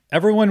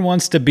Everyone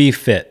wants to be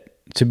fit,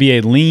 to be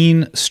a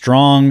lean,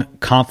 strong,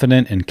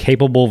 confident, and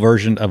capable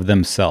version of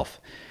themselves.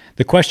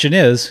 The question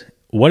is,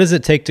 what does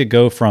it take to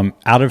go from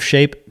out of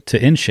shape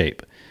to in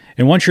shape?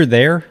 And once you're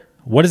there,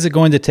 what is it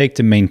going to take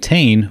to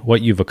maintain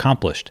what you've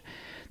accomplished?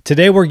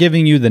 Today, we're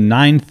giving you the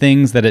 9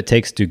 things that it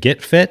takes to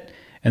get fit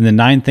and the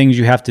 9 things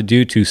you have to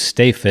do to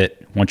stay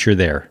fit once you're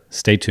there.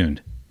 Stay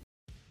tuned.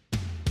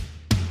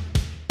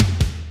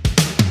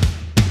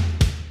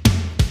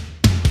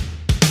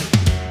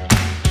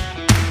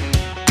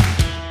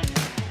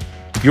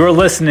 You're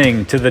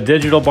listening to the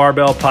Digital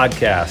Barbell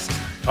Podcast.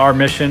 Our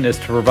mission is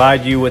to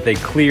provide you with a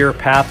clear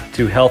path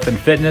to health and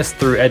fitness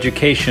through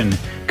education,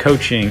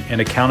 coaching,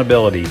 and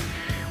accountability.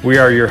 We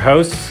are your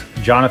hosts,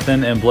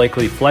 Jonathan and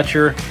Blakely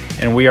Fletcher,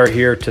 and we are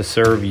here to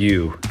serve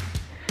you.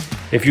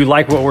 If you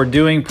like what we're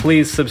doing,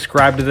 please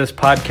subscribe to this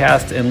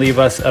podcast and leave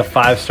us a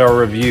 5-star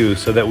review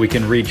so that we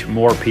can reach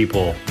more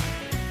people.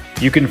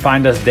 You can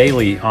find us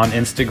daily on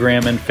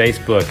Instagram and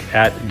Facebook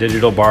at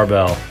Digital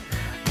Barbell.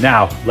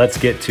 Now, let's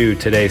get to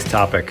today's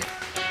topic.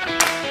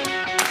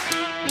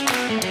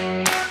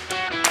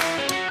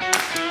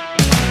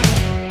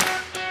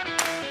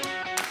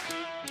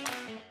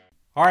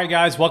 All right,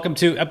 guys, welcome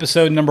to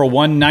episode number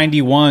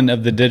 191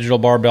 of the Digital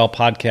Barbell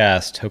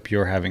Podcast. Hope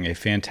you're having a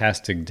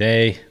fantastic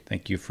day.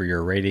 Thank you for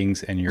your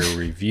ratings and your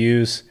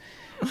reviews,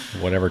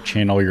 whatever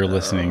channel you're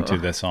listening to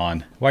this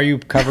on. Why are you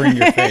covering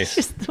your face?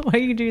 Just the way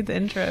you do the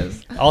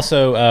intros.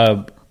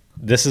 Also,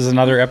 this is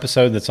another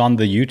episode that's on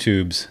the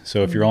YouTubes.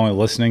 So if you're only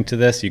listening to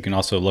this, you can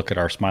also look at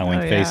our smiling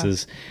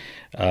faces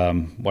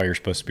while you're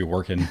supposed to be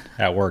working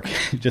at work.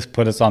 Just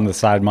put us on the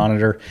side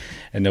monitor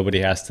and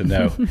nobody has to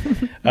know.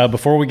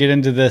 Before we get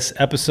into this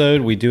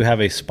episode, we do have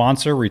a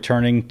sponsor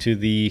returning to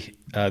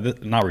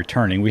not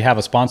returning. We have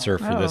a sponsor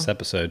for this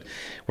episode.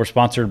 We're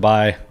sponsored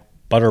by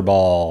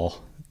Butterball.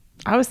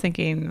 I was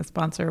thinking the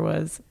sponsor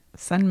was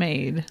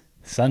Sunmade.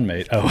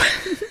 Sunmade. Oh,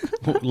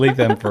 we'll leave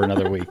them for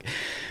another week.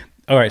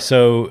 All right,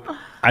 so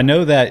I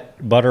know that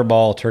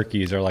Butterball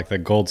turkeys are like the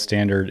gold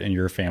standard in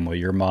your family.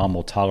 Your mom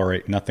will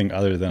tolerate nothing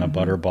other than a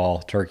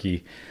Butterball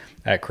turkey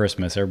at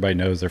Christmas. Everybody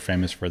knows they're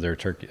famous for their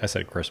turkey. I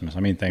said Christmas. I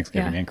mean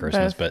Thanksgiving and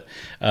Christmas. Both.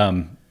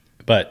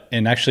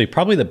 And actually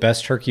probably the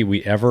best turkey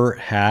we ever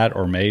had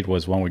or made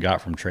was one we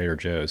got from Trader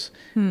Joe's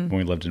when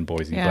we lived in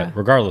Boise. Yeah. But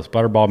regardless,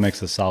 Butterball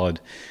makes a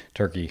solid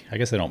turkey. I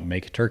guess they don't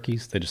make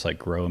turkeys. They just like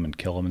grow them and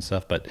kill them and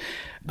stuff. But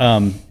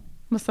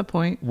What's the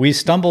point? we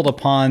stumbled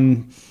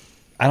upon...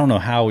 I don't know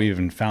how we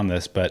even found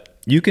this, but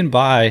you can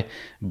buy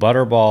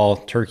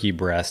Butterball turkey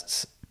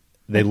breasts.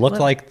 They look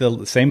like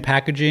the same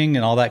packaging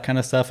and all that kind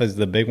of stuff as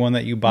the big one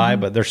that you buy,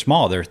 but they're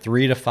small. They're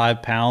 3 to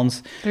 5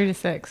 pounds. 3 to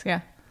 6,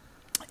 yeah.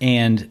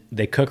 And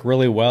they cook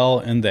really well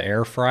in the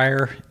air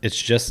fryer.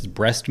 It's just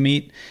breast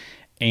meat.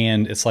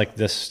 And it's like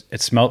this,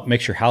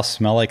 makes your house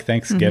smell like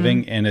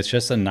Thanksgiving. And it's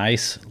just a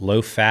nice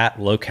low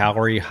fat, low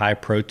calorie, high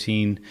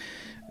protein,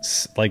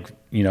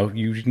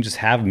 you can just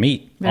have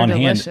meat on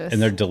hand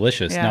and they're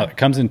delicious. Yeah. Now it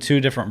comes in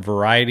 2 different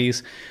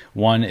varieties.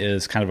 One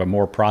is kind of a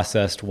more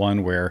processed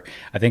one where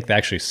I think they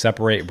actually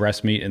separate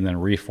breast meat and then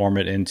reform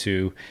it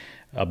into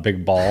a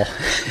big ball.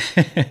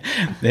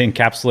 They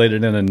encapsulate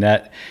it in a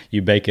net,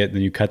 you bake it,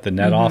 then you cut the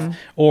net off.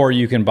 Or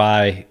you can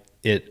buy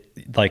it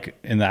like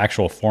in the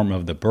actual form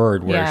of the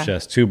bird where it's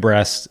just 2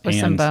 breasts with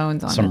and some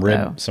bones on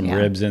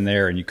ribs in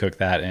there, and you cook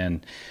that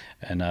in.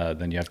 And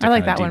then you have to. I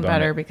like that one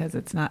better because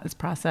it's not as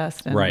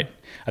processed. Right.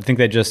 I think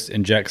they just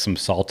inject some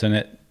salt in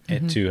it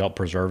to help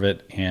preserve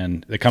it,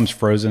 and it comes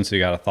frozen, so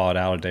you got to thaw it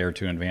out a day or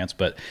 2 in advance.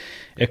 But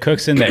it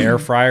cooks in the air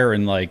fryer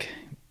in like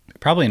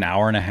probably an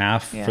hour and a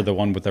half for the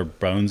one with the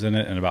bones in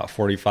it, and about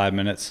 45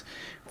 minutes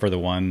for the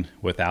one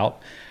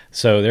without.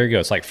 So there you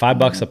go. It's like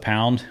 $5 a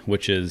pound,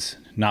 which is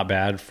not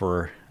bad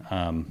for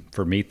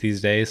meat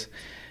these days.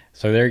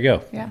 So there you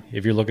go. Yeah.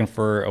 If you're looking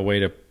for a way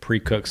to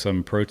pre-cook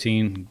some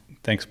protein.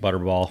 Thanks,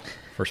 Butterball,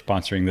 for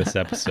sponsoring this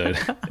episode.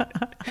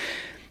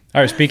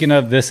 All right, speaking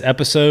of this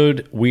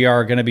episode, we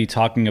are going to be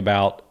talking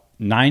about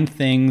 9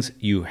 things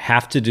you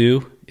have to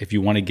do if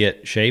you want to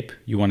get shape,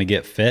 you want to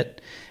get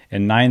fit,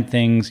 and 9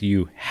 things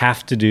you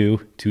have to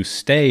do to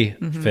stay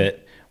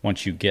fit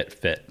once you get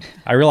fit.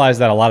 I realize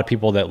that a lot of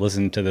people that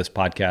listen to this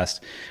podcast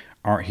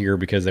aren't here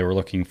because they were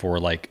looking for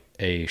like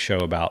a show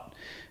about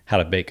how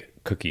to bake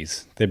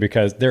cookies.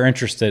 Because they're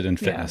interested in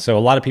fitness. Yeah. So a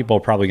lot of people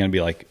are probably going to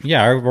be like,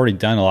 yeah, I've already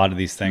done a lot of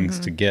these things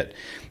to get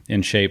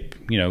in shape,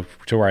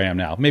 to where I am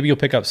now. Maybe you'll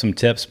pick up some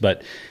tips,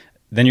 but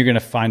then you're going to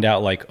find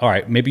out like, all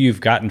right, maybe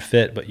you've gotten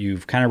fit, but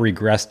you've kind of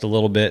regressed a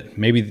little bit.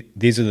 Maybe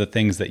these are the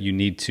things that you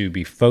need to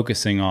be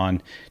focusing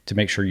on to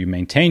make sure you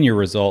maintain your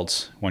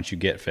results once you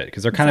get fit,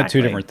 because they're kind of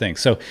 2 different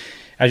things. So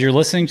as you're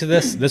listening to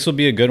this, this will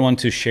be a good one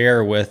to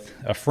share with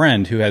a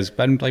friend who has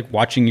been like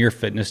watching your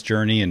fitness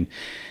journey, and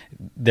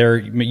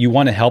you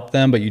want to help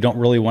them, but you don't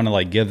really want to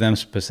like give them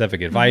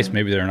specific advice.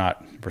 Maybe they're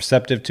not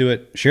receptive to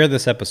it. Share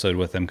this episode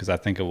with them because I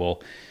think it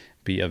will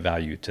be of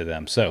value to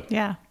them. So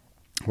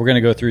we're going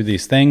to go through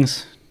these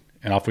things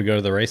and off we go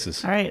to the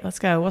races. All right, let's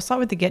go. We'll start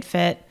with the get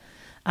fit.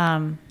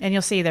 And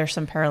you'll see there's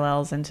some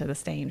parallels into the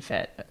staying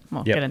fit.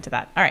 We'll get into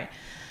that. All right.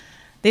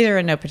 These are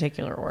in no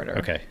particular order.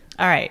 Okay.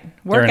 All right.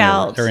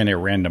 Workout. They're in a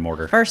random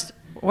order. First,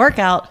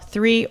 workout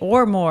 3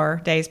 or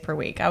more days per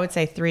week. I would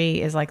say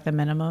 3 is like the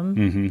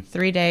minimum.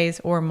 3 days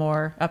or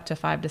more, up to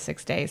 5 to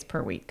 6 days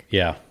per week.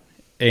 Yeah.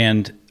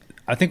 And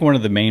I think one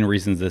of the main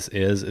reasons this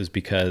is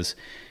because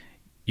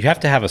you have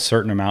to have a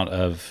certain amount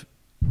of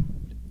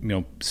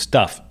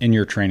stuff in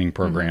your training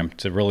program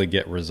to really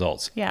get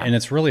results. Yeah. And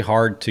it's really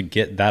hard to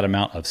get that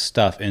amount of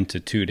stuff into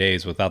 2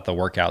 days without the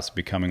workouts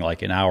becoming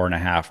like an hour and a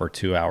half or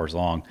 2 hours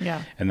long.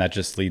 Yeah. And that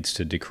just leads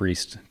to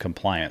decreased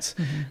compliance.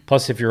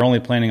 Plus, if you're only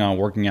planning on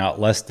working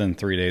out less than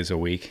 3 days a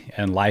week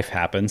and life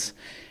happens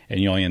and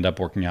you only end up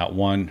working out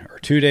 1 or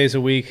 2 days a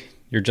week,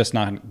 you're just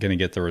not going to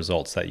get the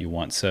results that you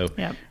want. So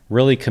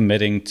really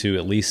committing to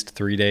at least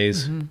 3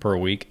 days per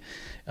week.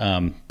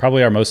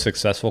 Probably our most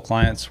successful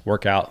clients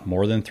work out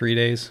more than 3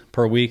 days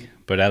per week,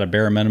 but at a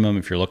bare minimum,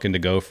 if you're looking to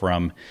go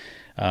from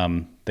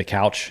the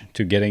couch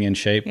to getting in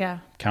shape,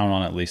 count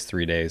on at least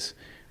 3 days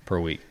per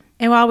week.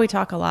 And while we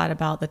talk a lot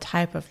about the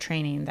type of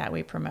training that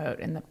we promote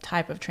and the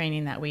type of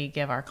training that we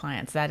give our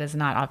clients, that is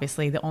not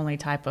obviously the only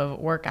type of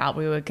workout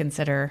we would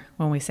consider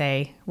when we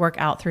say work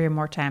out 3 or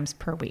more times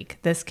per week.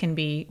 This can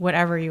be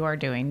whatever you are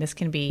doing. This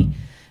can be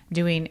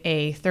doing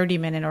a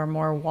 30-minute or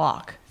more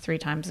walk 3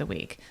 times a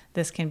week.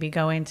 This can be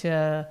going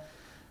to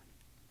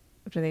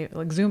do they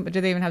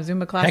even have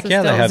Zumba classes? Heck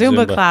yeah, still? they have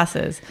Zumba Zumba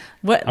classes.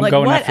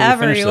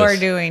 Whatever you are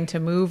doing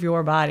to move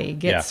your body,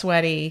 get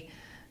sweaty,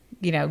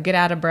 get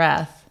out of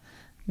breath,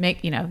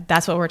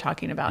 that's what we're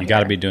talking about. You got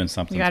to be doing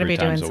something. You got to be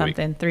doing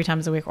something 3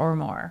 times a week or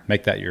more.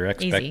 Make that your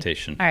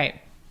expectation. Easy. All right.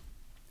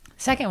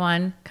 Second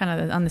one, kind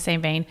of on the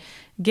same vein,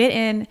 get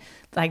in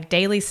like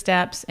daily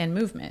steps and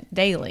movement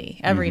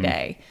daily, every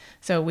day.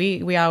 So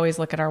we always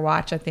look at our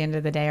watch at the end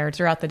of the day or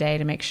throughout the day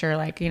to make sure,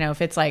 like,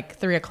 if it's like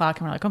 3 o'clock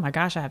and we're like, oh my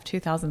gosh, I have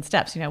 2,000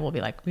 steps, we'll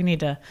be like, we need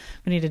to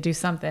do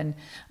something.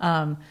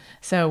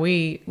 So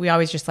we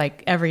always just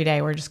like every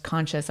day we're just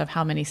conscious of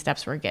how many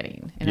steps we're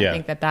getting. And I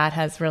think that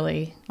has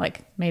really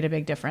like made a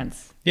big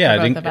difference. Yeah,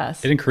 for both of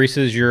us. It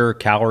increases your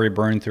calorie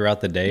burn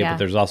throughout the day, but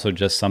there's also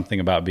just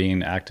something about being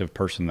an active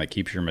person that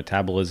keeps your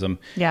metabolism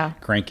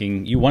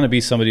cranking. You want to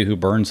be somebody who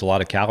burns a lot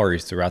of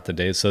calories throughout the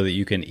day so that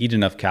you can eat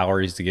enough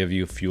calories to give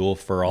you fuel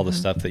for all the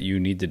stuff that you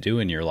need to do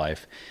in your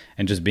life.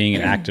 And just being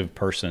an active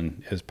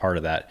person is part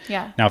of that.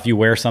 Yeah. Now, if you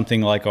wear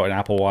something like an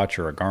Apple Watch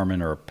or a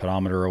Garmin or a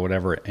pedometer or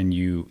whatever, and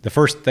the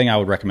first thing I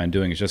would recommend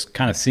doing is just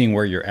kind of seeing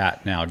where you're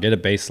at now. Get a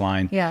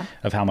baseline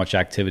of how much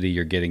activity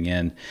you're getting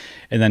in,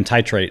 and then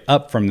titrate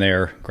up from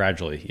there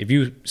gradually. If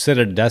you sit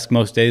at a desk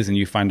most days and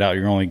you find out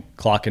you're only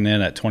clocking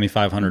in at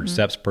 2,500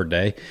 steps per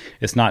day,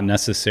 it's not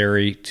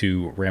necessary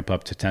to ramp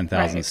up to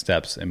 10,000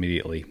 steps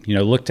immediately.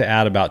 Look to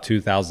add about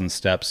 2,000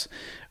 steps.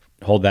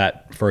 Hold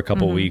that for a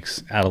couple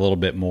weeks, add a little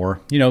bit more.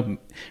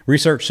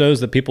 Research shows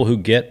that people who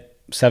get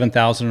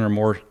 7,000 or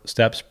more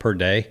steps per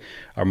day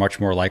are much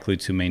more likely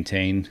to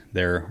maintain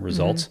their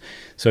results.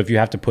 So if you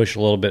have to push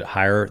a little bit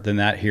higher than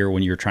that here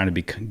when you're trying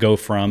to go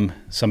from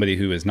somebody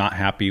who is not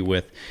happy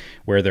with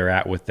where they're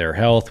at with their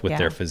health, with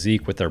their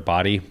physique, with their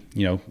body,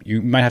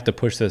 you might have to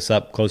push this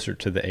up closer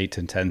to the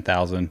 8,000 to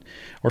 10,000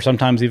 or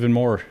sometimes even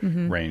more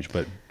range.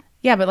 But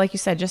yeah, but like you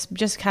said,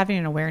 just having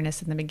an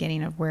awareness in the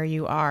beginning of where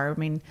you are. I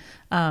mean,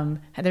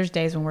 there's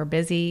days when we're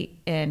busy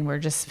and we're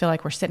just feel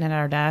like we're sitting at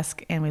our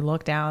desk and we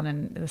look down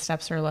and the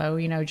steps are low.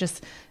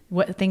 Just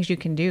what things you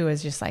can do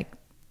is just like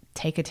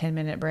take a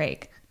 10-minute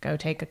break, go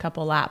take a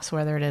couple laps,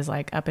 whether it is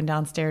like up and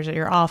down stairs at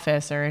your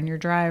office or in your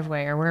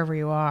driveway or wherever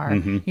you are.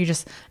 You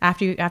just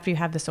after you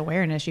have this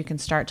awareness, you can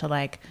start to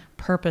like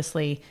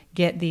purposely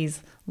get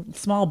these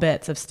small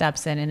bits of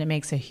steps in, and it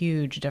makes a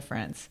huge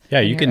difference. Yeah,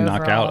 you can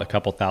knock out a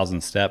couple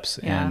thousand steps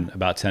in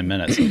about 10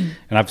 minutes. And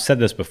I've said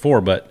this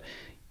before, but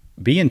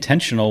be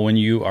intentional when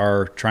you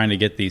are trying to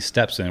get these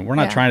steps in. We're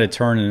not trying to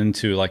turn it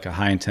into like a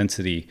high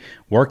intensity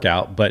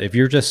workout, but if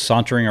you're just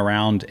sauntering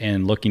around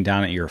and looking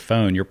down at your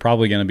phone, you're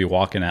probably going to be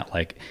walking at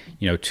like,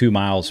 2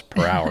 miles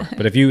per hour.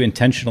 But if you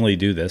intentionally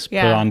do this, put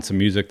on some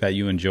music that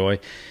you enjoy,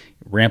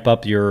 ramp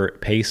up your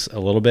pace a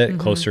little bit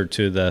closer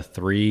to the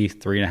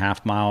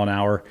 3.5 mile an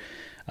hour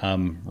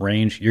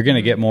range, you're going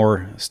to get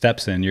more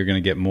steps in. You're going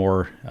to get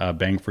more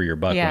bang for your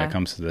buck when it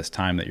comes to this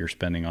time that you're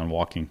spending on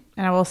walking.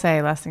 And I will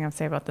say, last thing I'll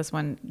say about this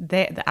one,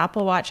 the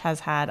Apple Watch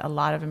has had a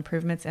lot of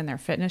improvements in their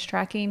fitness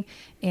tracking,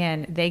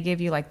 and they give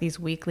you like these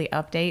weekly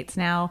updates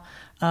now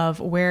of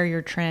where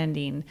you're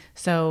trending.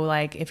 So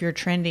like if you're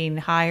trending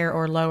higher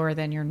or lower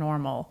than your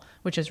normal,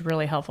 which is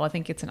really helpful. I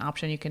think it's an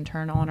option you can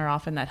turn on or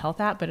off in that health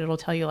app, but it'll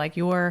tell you like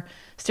your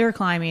stair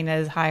climbing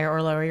is higher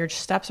or lower, your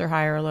steps are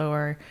higher or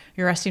lower,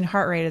 your resting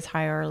heart rate is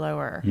higher or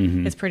lower.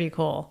 It's pretty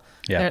cool.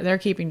 Yeah. They're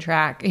keeping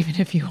track even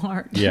if you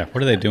aren't. Yeah.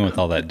 What are they doing with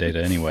all that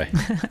data anyway?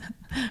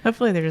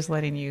 Hopefully they're just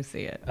letting you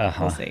see it.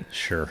 We'll see.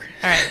 Sure.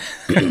 All right.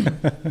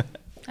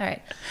 All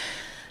right.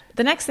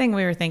 The next thing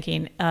we were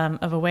thinking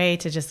of a way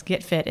to just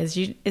get fit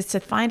is to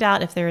find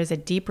out if there is a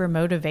deeper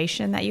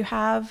motivation that you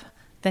have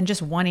than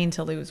just wanting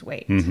to lose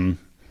weight.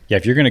 Yeah,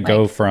 if you're going to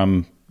go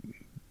from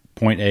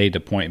point A to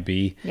point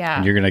B. Yeah.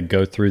 And you're going to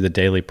go through the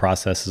daily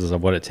processes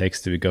of what it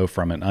takes to go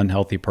from an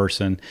unhealthy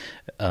person,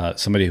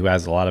 somebody who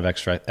has a lot of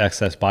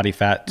excess body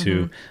fat,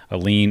 to a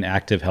lean,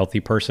 active, healthy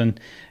person.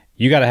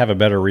 You got to have a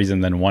better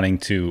reason than wanting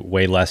to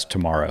weigh less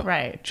tomorrow.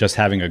 Right. Just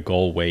having a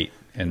goal weight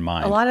in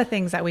mind. A lot of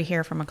things that we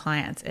hear from our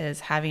clients is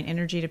having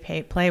energy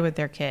to play with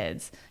their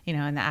kids, you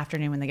know, in the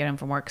afternoon when they get home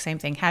from work. Same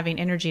thing, having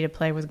energy to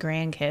play with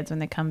grandkids when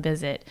they come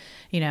visit,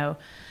 you know.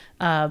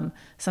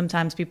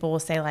 Sometimes people will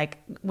say, like,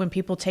 when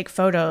people take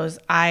photos,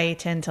 I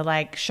tend to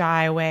like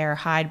shy away or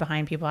hide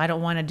behind people. I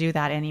don't want to do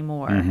that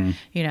anymore.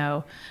 You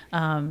know,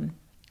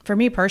 for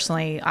me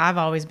personally, I've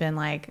always been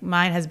like,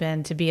 mine has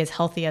been to be as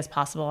healthy as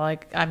possible.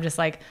 Like, I'm just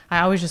like,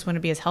 I always just want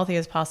to be as healthy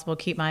as possible,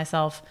 keep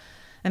myself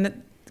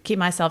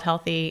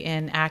healthy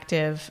and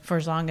active for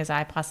as long as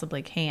I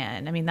possibly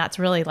can. I mean, that's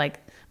really like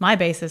my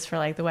basis for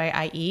like the way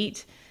I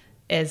eat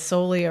is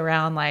solely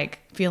around like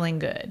feeling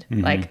good.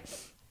 Like,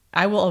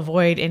 I will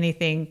avoid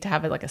anything to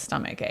have it like a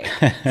stomach ache.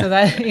 So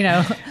that, you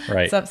know,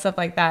 right. stuff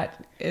like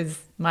that is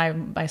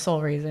my sole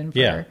reason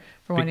for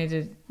wanting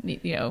to,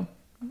 you know,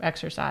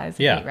 exercise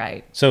and eat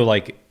right. So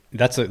like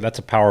that's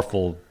a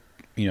powerful,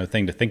 you know,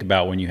 thing to think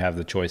about when you have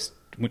the choice,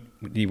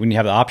 when you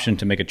have the option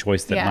to make a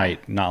choice that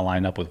might not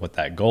line up with what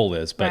that goal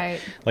is.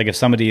 But like if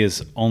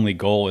somebody's only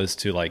goal is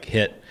to like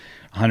hit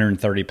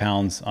 130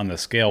 pounds on the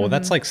scale, well,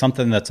 that's like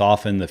something that's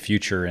off in the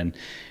future. And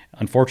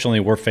unfortunately,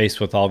 we're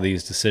faced with all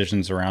these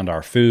decisions around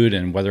our food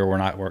and whether we're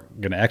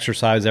going to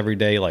exercise every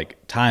day, like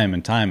time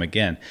and time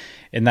again.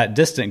 And that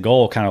distant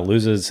goal kind of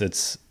loses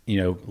its,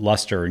 you know,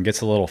 luster and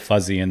gets a little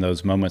fuzzy in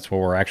those moments where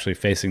we're actually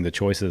facing the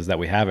choices that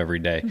we have every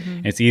day.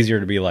 And it's easier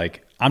to be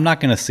like, I'm not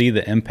going to see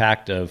the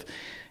impact of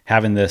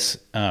having this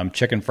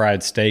chicken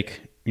fried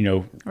steak, you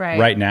know,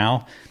 right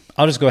now.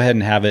 I'll just go ahead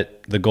and have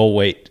it. The goal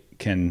weight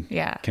can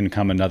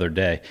come another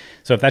day.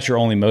 So if that's your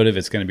only motive,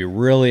 it's going to be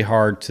really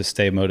hard to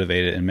stay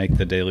motivated and make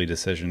the daily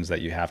decisions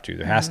that you have to.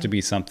 There has to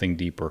be something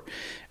deeper.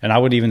 And I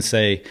would even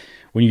say,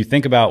 when you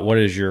think about what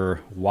is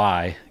your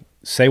why,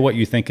 say what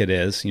you think it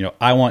is. You know,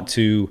 I want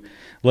to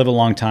live a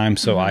long time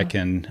so I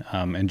can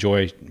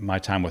enjoy my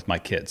time with my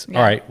kids.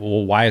 All right,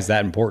 well, why is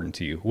that important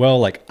to you? Well,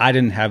 like, I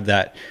didn't have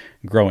that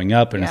growing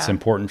up, and it's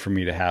important for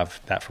me to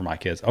have that for my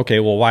kids. Okay,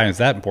 well, why is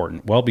that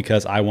important? Well,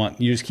 because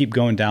you just keep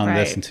going down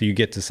this until you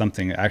get to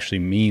something that actually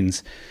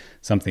means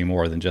something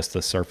more than just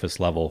the surface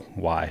level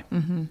why.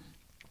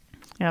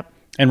 Yep.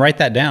 And write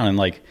that down. And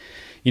like,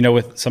 you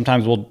know,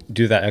 sometimes we'll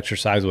do that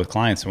exercise with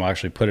clients and we'll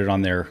actually put it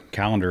on their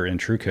calendar in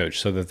TrueCoach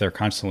so that they're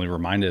constantly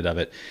reminded of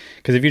it.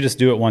 Because if you just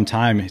do it one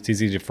time, it's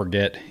easy to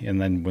forget. And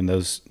then when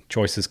those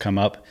choices come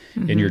up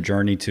in your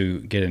journey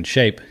to get in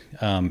shape,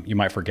 you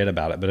might forget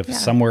about it. But if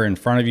it's somewhere in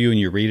front of you and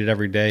you read it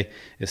every day,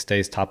 it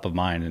stays top of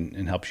mind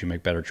and helps you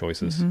make better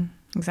choices.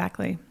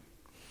 Exactly.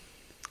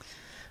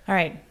 All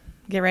right,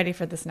 get ready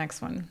for this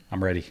next one.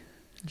 I'm ready.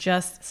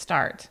 Just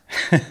start.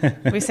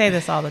 We say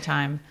this all the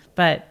time,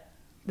 but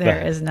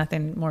there is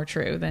nothing more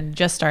true than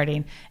just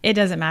starting. It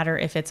doesn't matter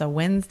if it's a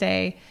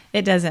Wednesday.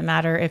 It doesn't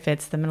matter if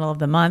it's the middle of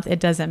the month. It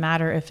doesn't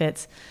matter if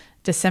it's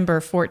December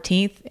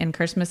 14th and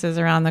Christmas is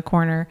around the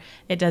corner.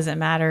 It doesn't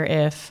matter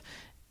if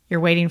you're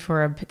waiting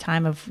for a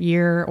time of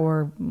year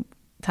or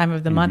time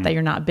of the month that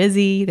you're not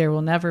busy. There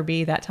will never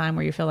be that time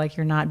where you feel like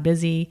you're not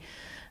busy.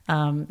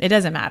 It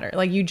doesn't matter.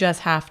 Like, you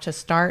just have to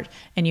start,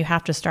 and you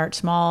have to start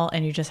small,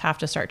 and you just have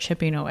to start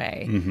chipping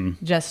away.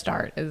 Just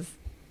start is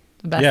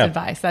the best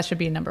advice. That should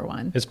be number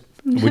one.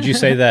 Would you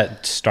say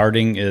that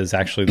starting is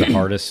actually the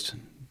hardest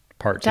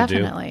part to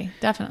do?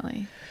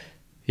 Definitely.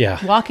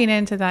 Yeah. Walking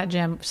into that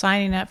gym,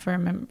 signing up for a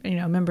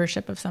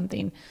membership of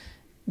something,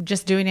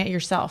 just doing it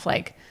yourself,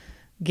 like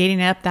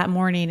getting up that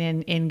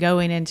morning and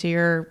going into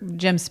your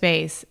gym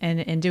space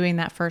and doing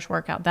that first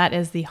workout. That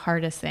is the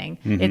hardest thing.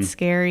 It's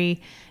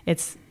scary.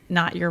 It's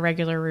not your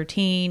regular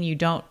routine.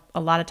 A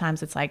lot of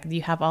times it's like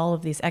you have all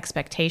of these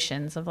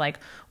expectations of like,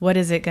 what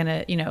is it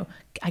gonna,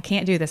 I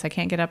can't do this. I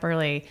can't get up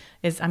early.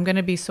 I'm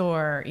gonna be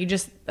sore.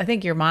 I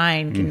think your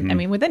mind can, I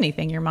mean, with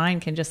anything, your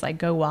mind can just like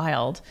go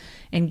wild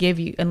and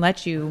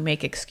let you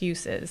make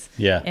excuses.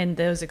 Yeah. And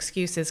those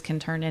excuses can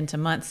turn into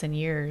months and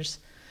years.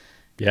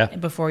 Yeah.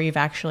 Before you've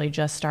actually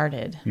just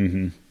started.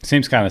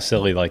 Seems kind of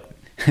silly. Like,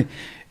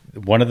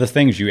 one of the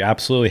things you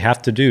absolutely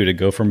have to do to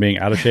go from being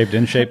out of shape to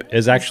in shape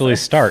is actually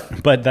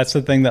start. But that's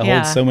the thing that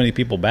holds so many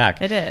people back.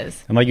 It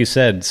is. And like you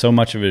said, so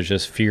much of it is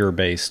just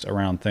fear-based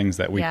around things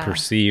that we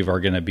perceive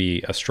are going to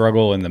be a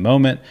struggle in the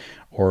moment,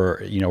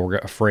 or, we're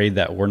afraid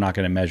that we're not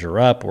going to measure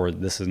up, or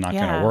this is not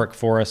going to work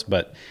for us.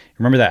 But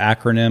remember that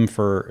acronym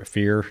for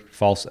fear,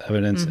 false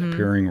evidence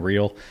appearing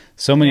real?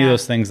 So many of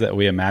those things that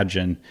we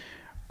imagine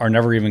are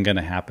never even going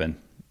to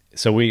happen.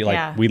 So we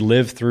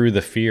live through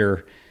the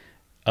fear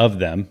of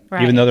them,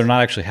 even though they're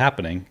not actually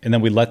happening. And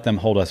then we let them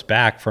hold us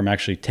back from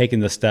actually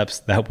taking the steps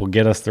that will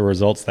get us the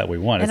results that we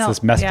want. It's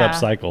this messed up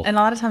cycle. And a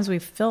lot of times we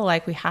feel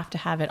like we have to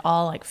have it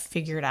all like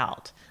figured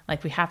out.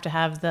 Like, we have to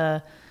have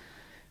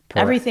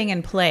everything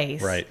in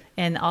place,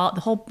 and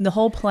the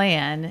whole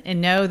plan,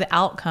 and know the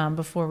outcome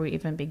before we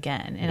even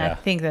begin. And I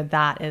think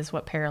that is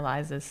what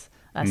paralyzes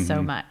us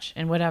so much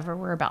in whatever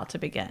we're about to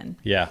begin.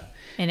 Yeah.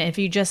 And if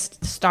you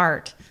just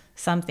start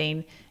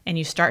something and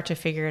you start to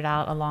figure it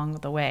out along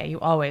the way, you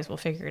always will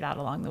figure it out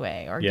along the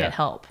way or get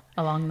help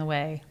along the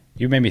way.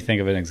 You made me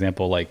think of an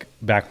example, like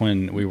back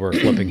when we were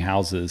flipping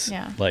houses,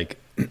 like,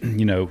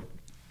 you know,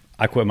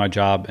 I quit my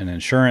job in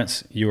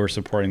insurance, you were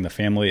supporting the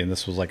family, and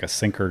this was like a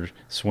sink or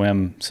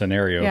swim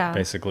scenario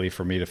basically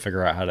for me to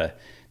figure out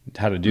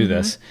how to do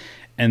this.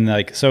 And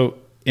like, so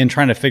in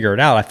trying to figure it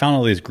out, I found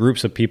all these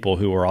groups of people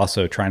who were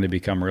also trying to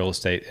become real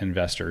estate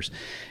investors.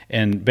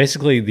 And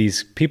basically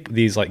these people,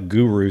 these like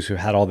gurus who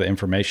had all the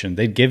information,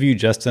 they'd give you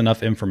just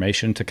enough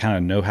information to kind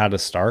of know how to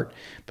start,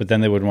 but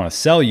then they would want to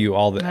sell you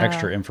all the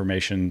extra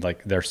information,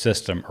 like their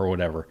system or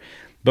whatever.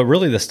 But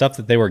really the stuff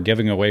that they were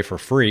giving away for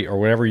free or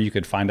whatever you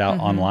could find out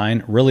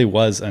online really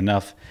was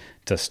enough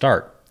to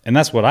start. And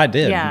that's what I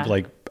did.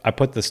 Like, I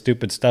put the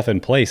stupid stuff in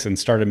place and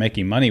started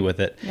making money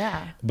with it.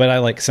 Yeah. But I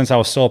like, since I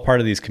was still a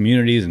part of these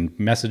communities and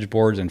message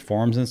boards and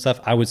forums and stuff,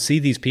 I would see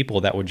these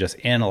people that would just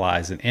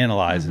analyze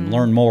and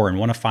learn more and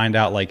want to find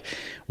out, like,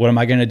 what am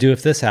I going to do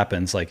if this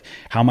happens? Like,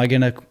 how am I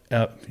going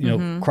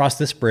to, cross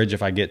this bridge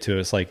if I get to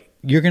it? It's like,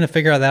 you're going to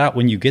figure that out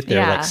when you get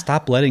there. Like,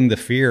 stop letting the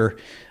fear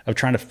of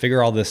trying to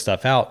figure all this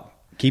stuff out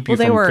keep you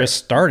from just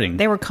starting.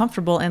 They were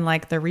comfortable in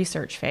like the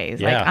research phase.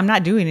 Like, I'm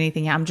not doing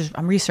anything. I'm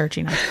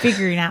researching. I'm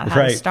figuring out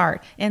how to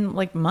start. And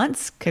like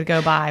months could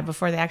go by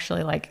before they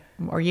actually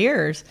or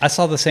years. I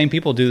saw the same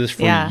people do this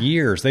for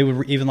years. They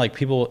would even like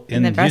people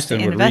in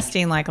Houston would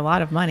investing like a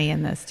lot of money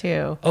in this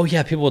too. Oh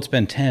yeah. People would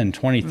spend $10,000,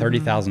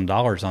 $20,000,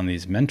 $30,000 on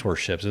these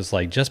mentorships. It's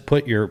like, just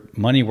put your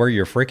money where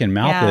your freaking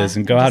mouth is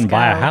and go out and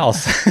buy a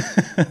house.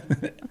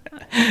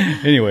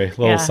 Anyway,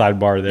 little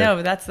sidebar there.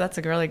 No, that's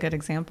a really good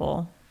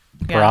example.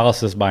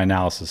 Paralysis by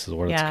analysis is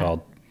what it's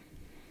called.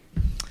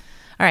 All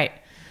right.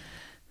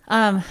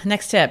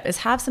 Next tip is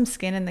have some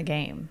skin in the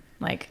game.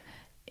 Like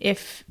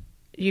if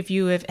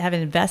you have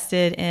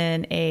invested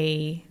in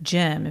a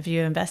gym, if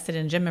you invested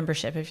in gym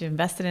membership, if you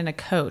invested in a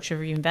coach, if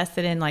you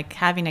invested in like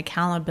having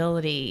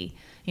accountability,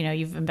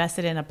 you've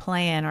invested in a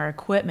plan or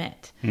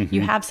equipment, you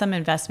have some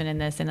investment in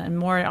this. And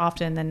more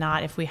often than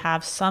not, if we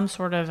have some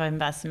sort of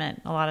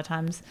investment, a lot of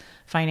times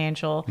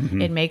financial,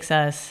 it makes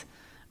us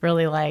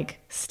really like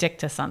stick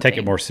to something. Take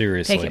it more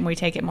seriously. We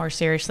take it more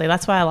seriously.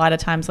 That's why a lot of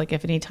times, like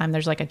if anytime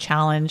there's like a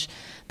challenge,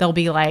 there'll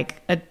be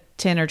like a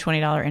 $10 or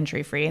 $20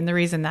 entry fee. And the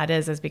reason that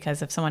is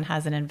because if someone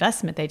has an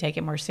investment, they take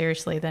it more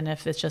seriously than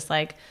if it's just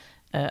like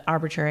an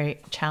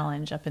arbitrary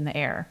challenge up in the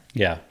air.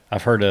 Yeah.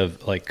 I've heard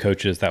of like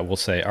coaches that will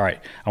say, all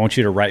right, I want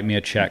you to write me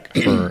a check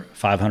for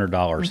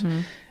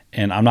 $500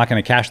 and I'm not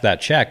going to cash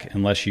that check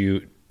unless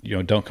you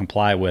don't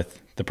comply with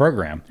the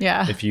program.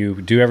 Yeah. If you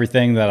do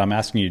everything that I'm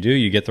asking you to do,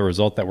 you get the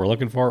result that we're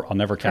looking for. I'll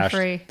never cash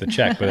the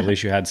check, but at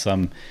least you had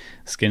some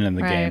skin in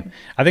the game.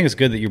 I think it's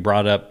good that you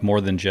brought up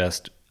more than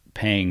just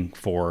paying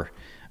for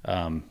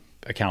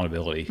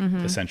accountability,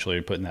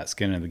 essentially putting that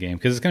skin in the game,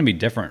 because it's going to be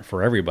different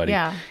for everybody.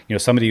 Yeah.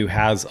 Somebody who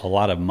has a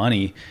lot of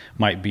money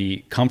might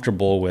be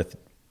comfortable with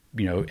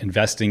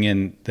investing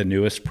in the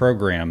newest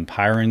program,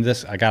 hiring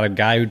this. I got a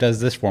guy who does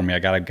this for me. I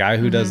got a guy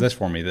who does this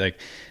for me. Like,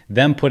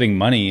 them putting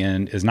money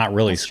in is not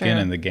really skin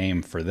in the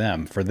game for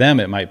them. For them,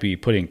 it might be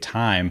putting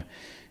time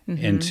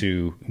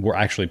into, we're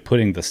actually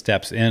putting the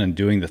steps in and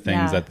doing the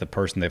things that the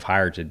person they've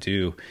hired to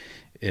do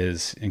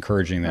is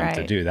encouraging them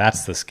to do.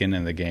 That's the skin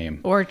in the game.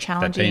 Or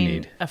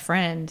challenging a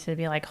friend to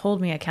be like, hold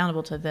me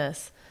accountable to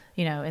this.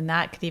 And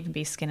that could even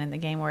be skin in the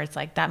game, where it's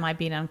like, that might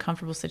be an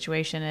uncomfortable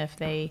situation if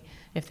they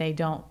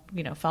don't,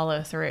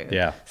 follow through.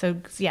 Yeah. So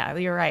yeah,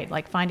 you're right.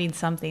 Like finding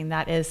something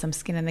that is some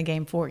skin in the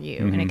game for you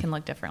and it can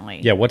look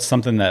differently. Yeah. What's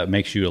something that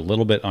makes you a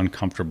little bit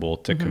uncomfortable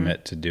to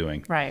commit to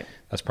doing? Right.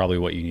 That's probably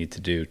what you need to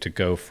do to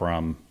go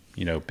from,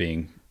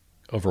 being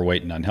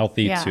overweight and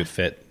unhealthy to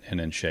fit and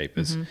in shape,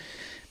 is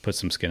put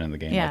some skin in the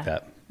game like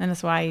that. And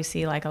that's why you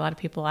see like a lot of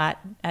people at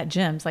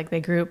gyms, like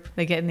they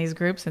get in these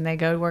groups and they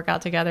go work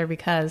out together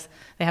because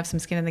they have some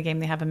skin in the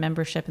game. They have a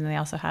membership and they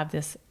also have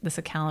this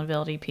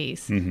accountability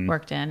piece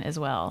worked in as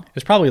well.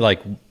 It's probably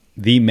like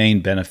the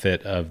main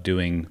benefit of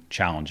doing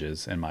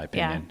challenges, in my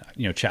opinion.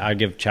 I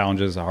give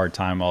challenges a hard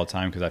time all the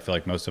time because I feel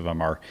like most of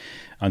them are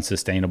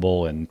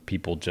unsustainable and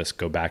people just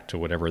go back to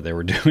whatever they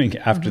were doing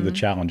after the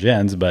challenge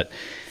ends. But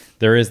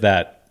there is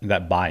that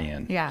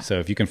buy-in. Yeah. So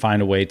if you can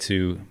find a way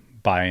to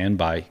buy in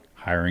by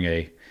hiring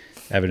a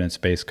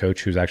evidence-based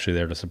coach who's actually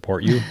there to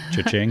support you,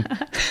 cha-ching,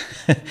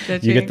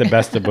 you get the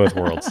best of both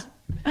worlds.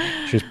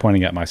 She's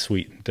pointing at my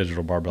sweet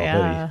digital barbell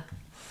hoodie.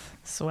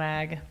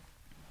 Swag.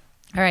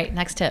 All right,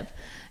 next tip.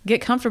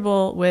 Get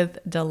comfortable with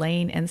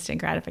delaying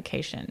instant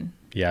gratification.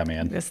 Yeah,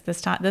 man. This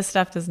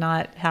stuff does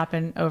not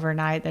happen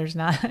overnight. There's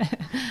not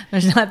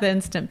the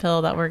instant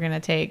pill that we're going to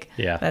take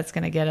that's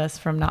going to get us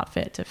from not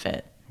fit to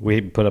fit.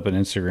 We put up an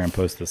Instagram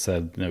post that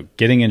said,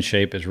 getting in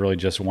shape is really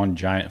just one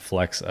giant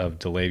flex of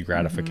delayed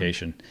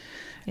gratification.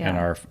 Yeah. And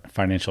our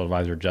financial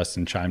advisor,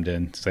 Justin, chimed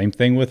in, same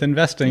thing with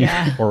investing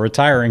or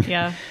retiring.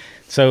 Yeah.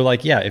 So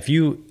if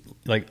you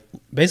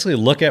basically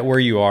look at where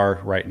you are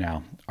right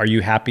now, are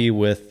you happy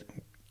with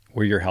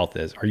where your health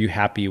is? Are you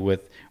happy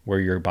with where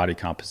your body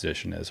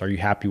composition is? Are you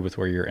happy with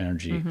where your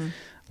energy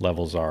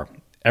levels are?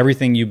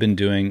 Everything you've been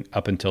doing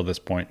up until this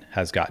point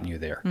has gotten you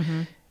there.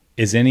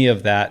 Is any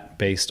of that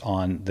based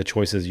on the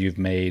choices you've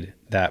made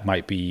that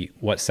might be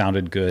what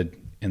sounded good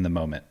in the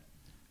moment?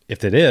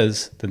 If it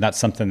is, then that's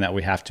something that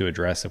we have to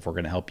address if we're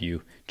going to help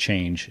you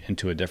change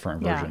into a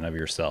different version of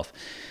yourself.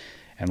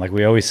 And like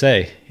we always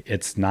say,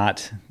 it's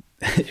not,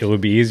 it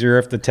would be easier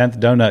if the 10th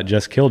donut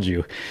just killed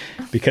you,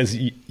 because,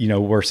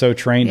 we're so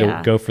trained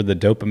to go for the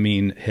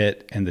dopamine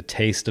hit and the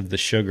taste of the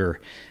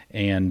sugar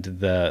and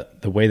the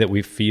way that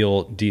we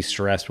feel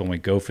de-stressed when we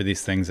go for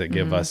these things that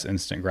give us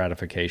instant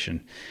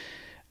gratification.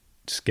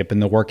 Skipping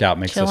the workout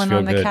makes us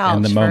feel good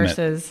in the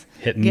moment.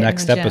 Hitting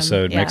next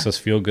episode makes us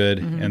feel good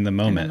in the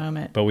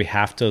moment. But we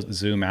have to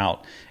zoom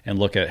out and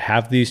look at,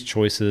 have these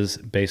choices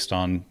based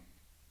on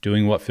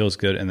doing what feels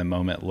good in the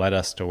moment led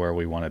us to where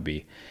we want to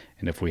be.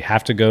 And if we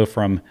have to go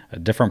from a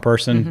different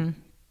person,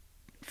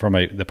 from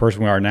the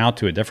person we are now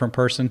to a different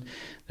person,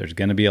 there's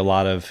going to be a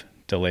lot of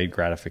delayed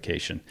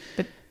gratification.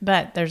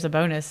 But there's a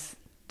bonus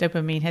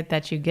dopamine hit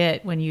that you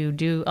get when you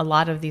do a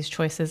lot of these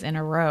choices in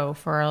a row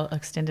for an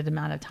extended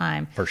amount of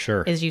time. For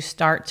sure. Is you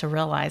start to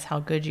realize how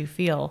good you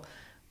feel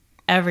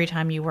every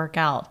time you work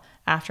out.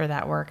 After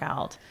that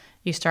workout,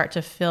 you start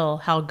to feel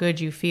how good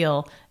you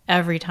feel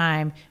every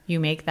time you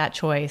make that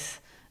choice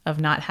of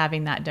not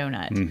having that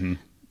donut,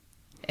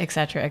 et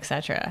cetera, et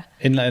cetera.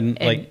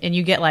 And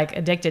you get like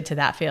addicted to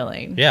that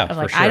feeling. Yeah, of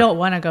like, for sure. I don't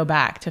want to go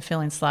back to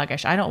feeling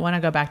sluggish. I don't want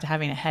to go back to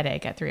having a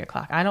headache at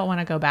 3:00. I don't want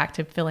to go back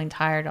to feeling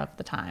tired all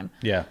the time.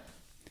 Yeah.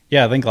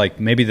 Yeah. I think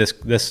like maybe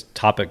this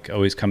topic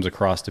always comes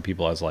across to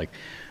people as like,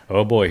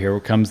 oh boy, here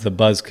comes the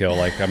buzzkill.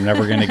 Like I'm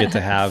never going to get to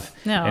have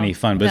any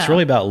fun, but it's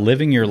really about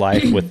living your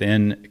life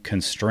within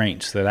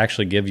constraints that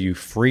actually give you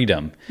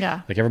freedom.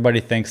 Yeah. Like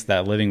everybody thinks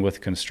that living with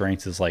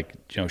constraints is like,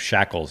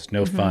 shackles,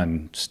 no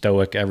fun,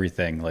 stoic,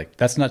 everything. Like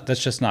that's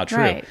just not true.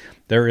 Right.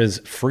 There is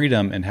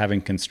freedom in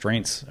having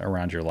constraints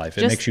around your life.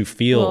 It makes you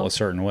feel a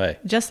certain way.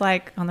 Just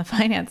like on the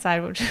finance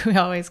side, which we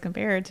always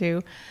compare it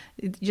to,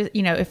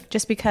 if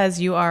just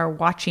because you are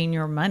watching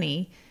your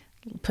money,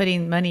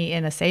 putting money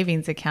in a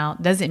savings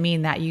account doesn't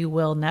mean that you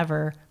will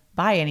never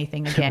buy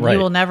anything again. Right. You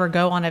will never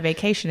go on a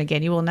vacation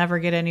again. You will never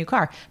get a new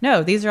car.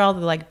 No, these are all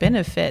the like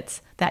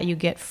benefits that you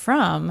get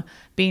from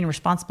being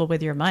responsible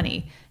with your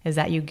money, is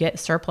that you get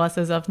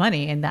surpluses of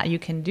money and that you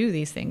can do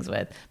these things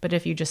with. But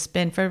if you just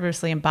spend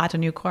frivolously and bought a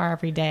new car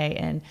every day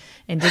and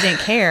didn't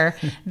care,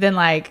 then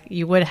like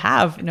you would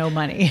have no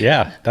money.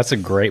 Yeah, that's a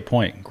great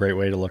point. Great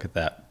way to look at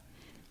that.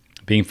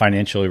 Being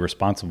financially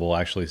responsible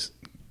actually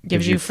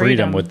gives you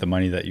freedom with the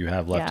money that you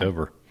have left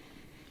over.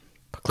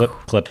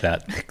 Clip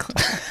that.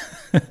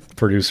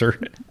 Producer.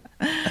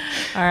 All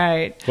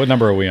right. What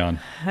number are we on?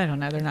 I don't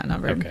know. They're not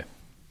numbered.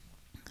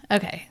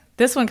 Okay.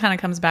 This one kind of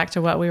comes back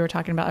to what we were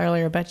talking about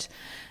earlier, but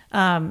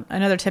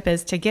another tip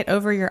is to get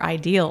over your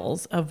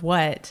ideals of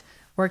what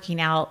working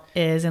out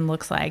is and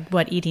looks like,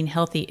 what eating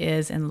healthy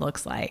is and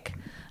looks like.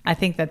 I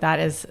think that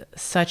is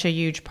such a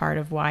huge part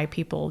of why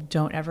people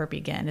don't ever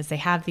begin, is they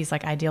have these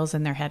like ideals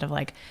in their head of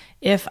like,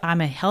 if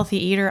I'm a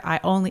healthy eater, I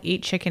only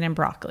eat chicken and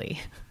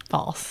broccoli.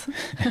 False.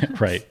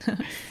 Right.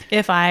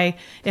 If I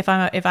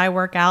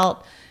work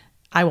out,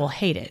 I will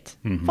hate it.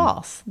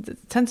 False.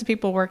 Tons of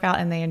people work out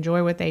and they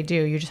enjoy what they do.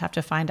 You just have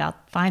to find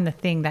the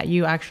thing that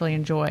you actually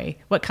enjoy,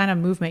 what kind of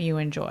movement you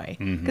enjoy.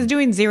 Because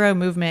doing zero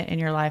movement in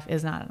your life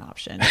is not an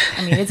option.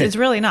 I mean, it's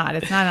really not.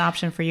 It's not an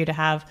option for you to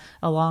have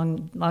a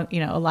long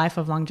a life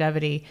of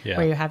longevity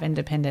where you have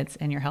independence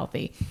and you're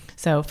healthy.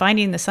 So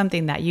finding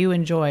something that you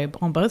enjoy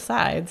on both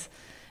sides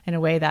in a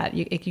way that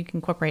you can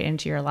incorporate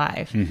into your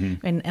life,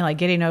 and like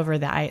getting over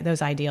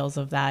those ideals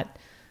of that.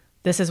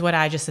 This is what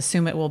I just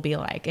assume it will be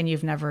like, and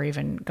you've never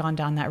even gone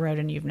down that road,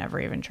 and you've never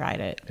even tried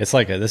it. It's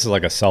like this is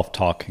like a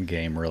self-talk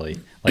game, really.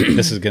 Like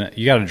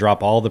you got to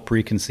drop all the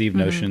preconceived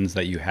notions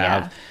that you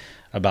have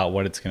about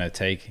what it's going to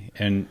take,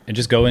 and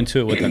just go into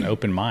it with an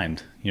open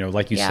mind.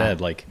 Like you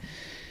said, like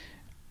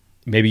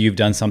maybe you've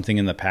done something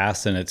in the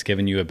past and it's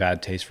given you a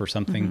bad taste for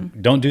something.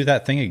 Don't do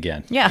that thing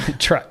again. Yeah.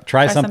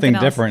 Try something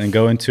different and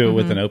go into it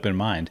with an open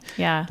mind.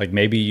 Yeah. Like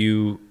maybe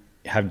you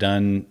have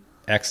done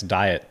X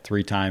diet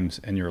 3 times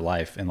in your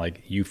life and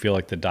like you feel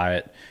like the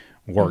diet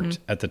worked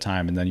at the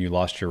time and then you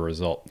lost your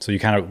result. So you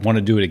kind of want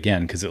to do it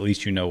again because at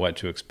least you know what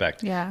to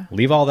expect. Yeah.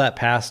 Leave all that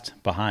past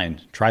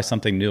behind. Try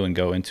something new and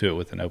go into it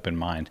with an open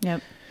mind.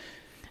 Yep.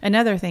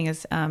 Another thing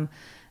is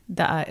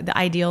the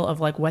ideal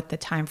of like what the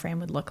time frame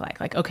would look like.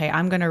 Like, okay,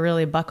 I'm going to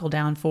really buckle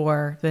down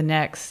for the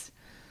next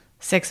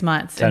 6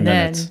 months 10 and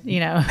minutes.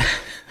 then,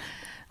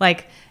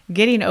 like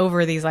getting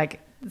over these like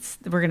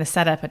we're going to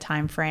set up a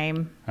time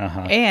frame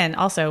and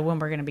also when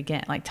we're going to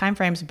begin, like time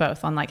frames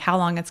both on like how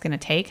long it's going to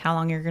take, how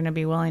long you're going to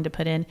be willing to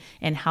put in,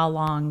 and how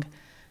long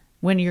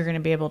when you're going to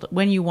be able to,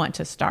 when you want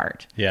to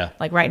start. Yeah.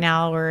 Like right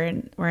now we're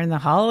in the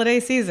holiday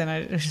season.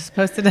 I just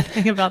posted a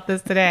thing about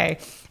this today.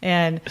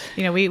 And,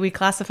 we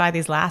classify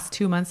these last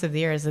 2 months of the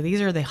year as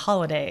these are the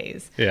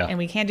holidays. Yeah. And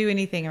we can't do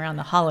anything around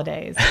the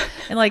holidays.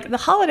 And like the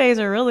holidays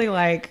are really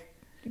like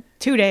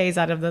 2 days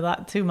out of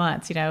the 2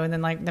 months, and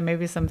then like there may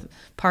be some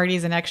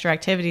parties and extra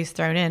activities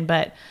thrown in.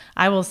 But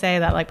I will say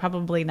that like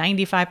probably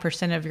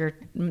 95% of your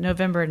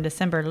November and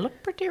December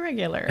look pretty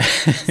regular.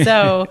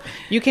 So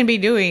you can be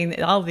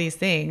doing all these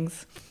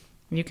things.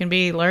 You can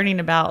be learning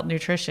about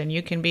nutrition.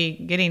 You can be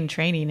getting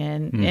training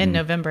in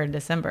November and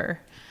December.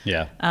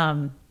 Yeah.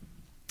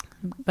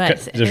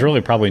 But there's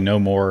really probably no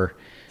more.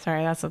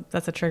 Sorry,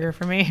 that's a trigger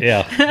for me.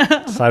 Yeah.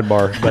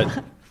 Sidebar.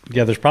 But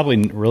yeah, there's probably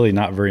really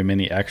not very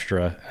many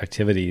extra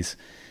activities,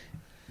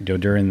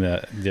 during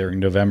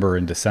November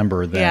and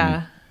December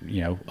than,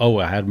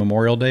 I had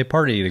Memorial Day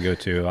party to go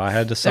to. I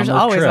had the summer There's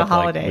always trip. a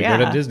holiday. We go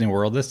to Disney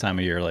World this time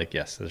of year. Like,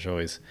 yes, there's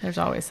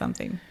always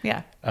something.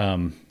 Yeah.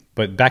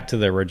 But back to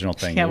the original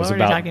thing. Yeah, It was what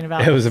were we talking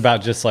about? It was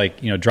about just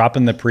like,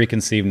 dropping the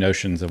preconceived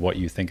notions of what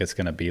you think it's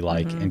going to be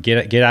like, and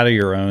get out of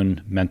your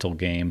own mental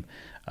game.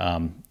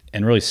 And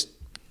really,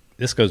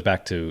 this goes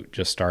back to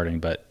just starting,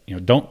 but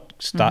don't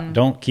stop.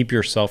 Don't keep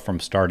yourself from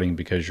starting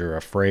because you're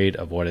afraid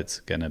of what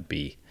it's going to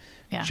be.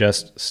 Yeah.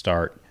 Just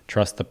start.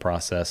 Trust the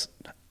process.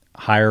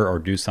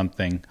 Hire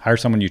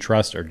someone you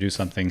trust, or do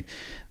something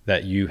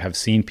that you have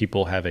seen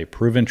people have a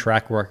proven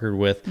track record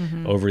with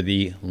over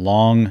the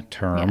long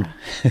term.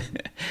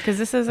 Because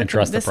this is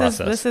trust the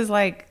process.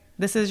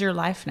 This is your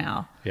life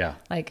now. Yeah.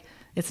 Like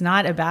it's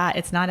not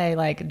a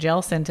like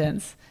jail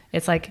sentence.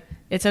 It's like,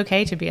 it's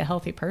okay to be a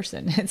healthy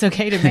person. It's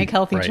okay to make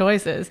healthy Right.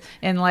 choices.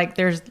 And like,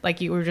 there's,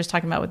 like you were just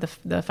talking about with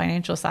the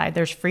financial side,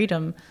 there's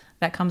freedom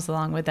that comes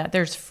along with that.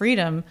 There's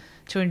freedom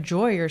to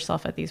enjoy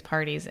yourself at these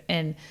parties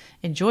and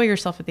enjoy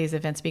yourself at these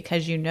events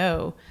because you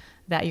know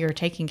that you're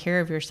taking care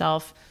of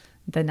yourself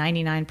the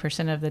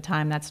 99% of the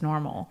time that's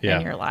normal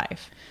in your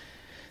life.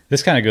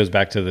 This kind of goes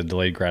back to the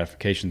delayed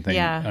gratification thing.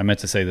 Yeah. I meant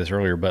to say this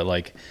earlier, but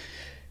like,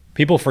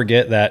 people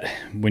forget that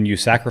when you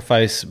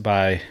sacrifice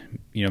by,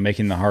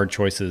 making the hard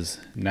choices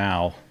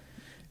now,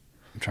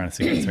 I'm trying to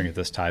think if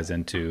this ties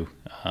into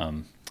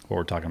what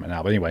we're talking about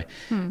now. But anyway,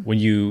 when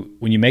you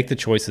make the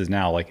choices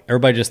now, like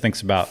everybody just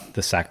thinks about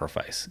the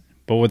sacrifice,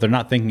 but what they're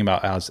not thinking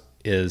about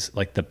is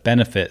like the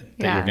benefit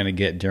that you're going to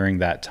get during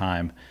that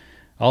time.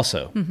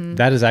 Also,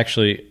 that is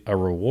actually a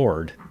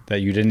reward that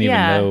you didn't even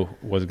know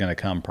was going to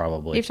come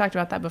probably. We've talked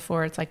about that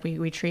before. It's like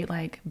we treat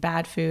like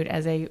bad food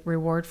as a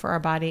reward for our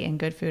body and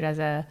good food as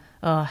a,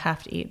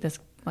 have to eat this,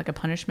 like a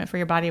punishment for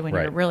your body, when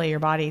your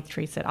body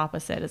treats it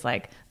opposite. It's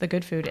like the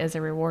good food is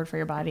a reward for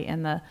your body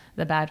and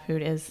the bad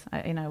food is,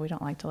 we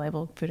don't like to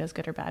label food as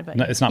good or bad, but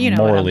no, it's not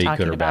morally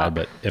good or bad,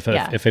 but if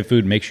a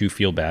food makes you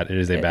feel bad, it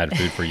is a bad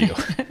food for you.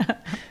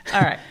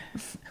 All right.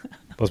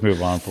 Let's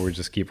move on before we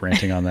just keep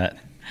ranting on that.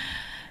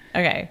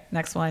 Okay,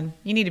 next one.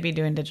 You need to be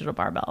doing digital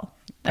barbell.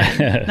 I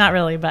mean, not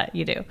really, but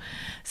you do.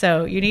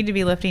 So you need to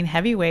be lifting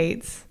heavy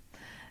weights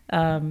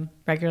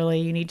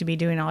regularly. You need to be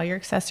doing all your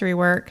accessory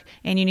work,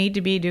 and you need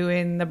to be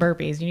doing the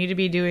burpees. You need to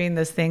be doing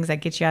those things that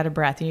get you out of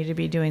breath. You need to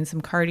be doing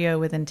some cardio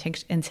with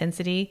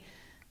intensity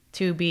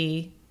to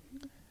be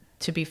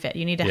fit.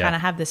 You need to kind of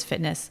have this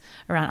fitness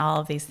around all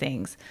of these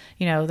things.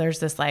 There's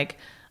this like,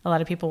 a lot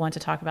of people want to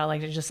talk about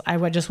like, I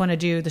just want to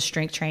do the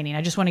strength training.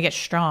 I just want to get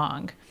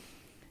strong.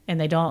 And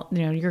they don't,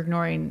 you're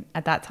ignoring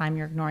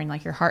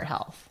like your heart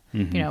health,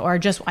 or I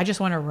just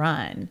want to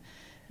run.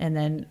 And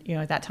then,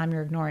 at that time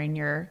you're ignoring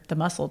the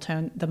muscle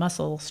tone, the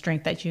muscle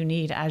strength that you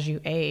need as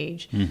you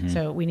age.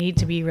 So we need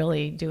to be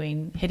really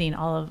hitting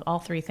all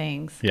three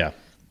things. Yeah.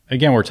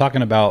 Again, we're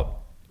talking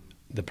about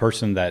the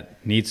person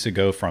that needs to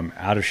go from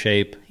out of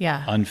shape,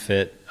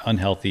 unfit,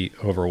 unhealthy,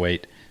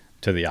 overweight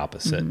to the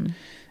opposite.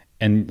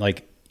 And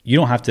like, you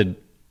don't have to,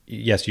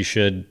 yes, you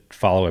should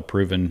follow a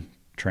proven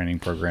training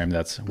program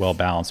that's well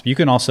balanced. You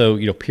can also,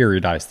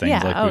 periodize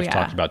things like we've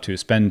talked about too.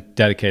 Spend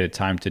dedicated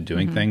time to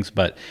doing things.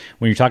 But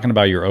when you're talking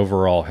about your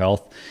overall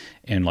health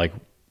and like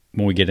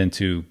when we get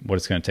into what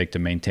it's going to take to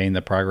maintain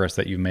the progress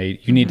that you've made,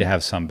 you need to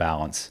have some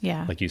balance.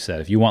 Yeah. Like you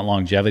said, if you want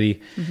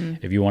longevity,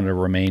 if you want to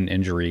remain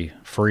injury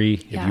free,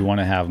 if you want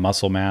to have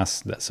muscle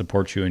mass that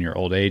supports you in your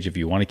old age, if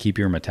you want to keep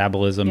your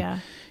metabolism,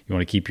 you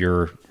want to keep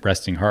your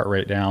resting heart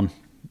rate down,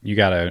 you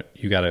gotta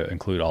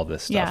include all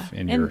this stuff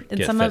in your and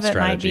get some fit of it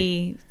strategy. might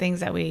be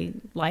things that we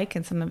like,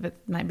 and some of it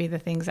might be the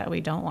things that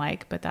we don't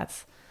like. But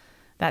that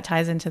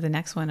ties into the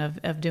next one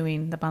of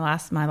doing my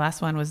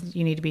last one was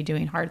you need to be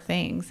doing hard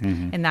things,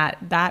 and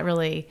that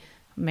really,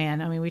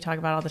 man. I mean, we talk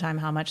about all the time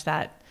how much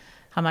that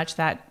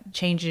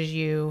changes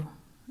you,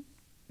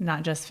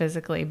 not just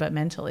physically but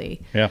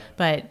mentally. Yeah.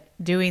 But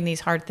doing these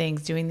hard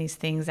things, doing these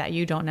things that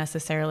you don't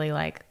necessarily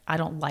like. I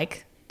don't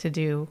like to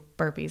do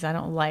burpees. I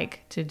don't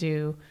like to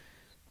do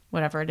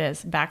whatever it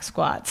is, back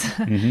squats.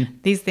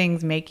 These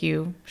things make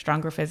you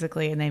stronger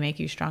physically and they make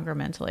you stronger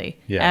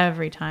mentally.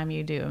 Every time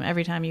you do them,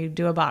 every time you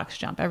do a box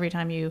jump, every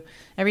time you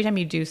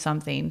do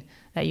something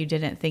that you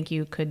didn't think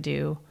you could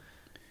do,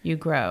 you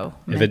grow.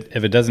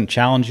 If it doesn't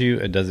challenge you,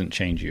 it doesn't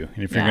change you.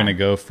 And if you're going to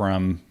go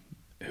from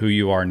who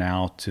you are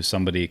now to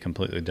somebody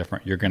completely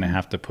different, you're going to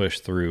have to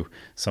push through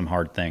some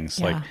hard things.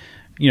 Like,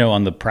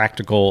 on the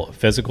practical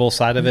physical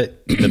side of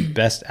it, the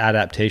best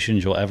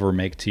adaptations you'll ever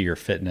make to your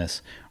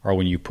fitness are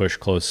when you push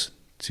close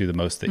to the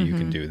most that you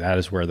can do. That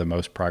is where the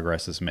most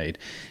progress is made.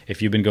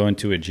 If you've been going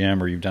to a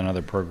gym or you've done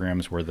other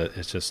programs where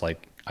it's just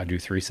like, I do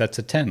 3 sets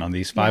of 10 on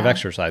these 5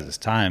 exercises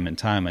time and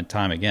time and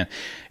time again,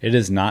 it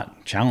is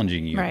not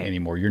challenging you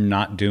anymore. You're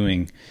not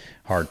doing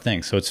hard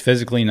things. So it's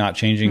physically not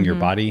changing your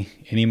body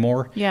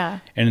anymore. Yeah.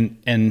 And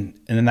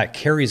then that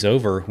carries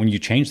over when you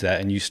change that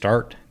and you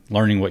start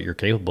learning what you're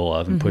capable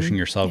of and pushing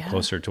yourself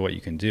closer to what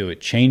you can do.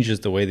 It changes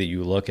the way that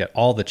you look at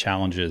all the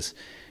challenges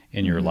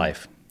in your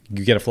life.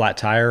 You get a flat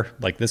tire,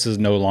 like this is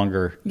no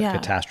longer a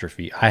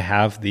catastrophe. I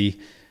have the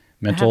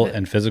mental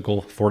and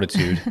physical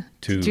fortitude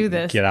to do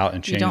this. Get out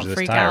and change this tire. You don't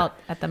freak out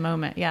at the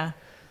moment. Yeah.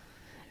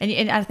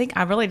 And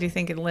I really do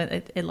think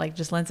it like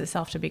just lends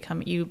itself to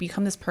become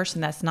this person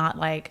that's not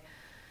like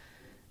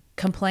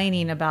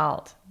complaining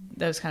about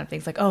those kind of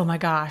things. Like, oh my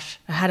gosh,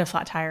 I had a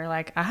flat tire.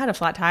 Like I had a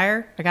flat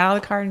tire. I got out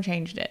of the car and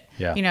changed it.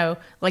 Yeah. You know,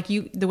 like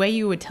the way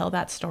you would tell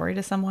that story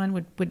to someone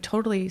would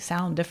totally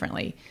sound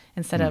differently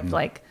instead of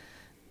like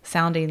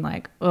sounding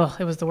like, oh,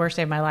 it was the worst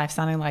day of my life,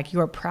 sounding like you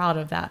were proud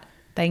of that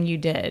thing you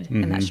did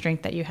and that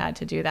strength that you had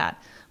to do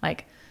that.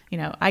 Like, you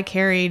know, I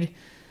carried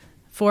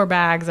 4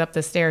 bags up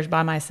the stairs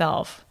by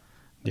myself.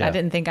 Yeah. I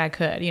didn't think I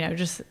could, you know,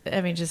 just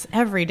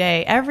every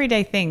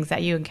day things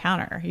that you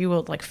encounter, you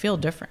will like feel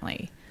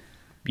differently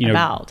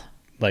about.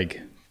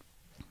 Like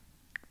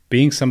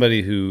being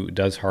somebody who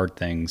does hard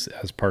things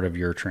as part of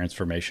your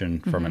transformation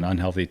from an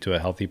unhealthy to a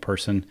healthy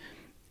person,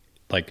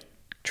 like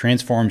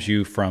transforms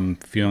you from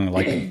feeling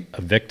like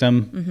a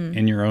victim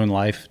in your own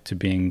life to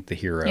being the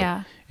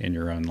hero in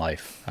your own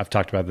life. I've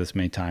talked about this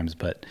many times,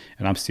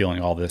 and I'm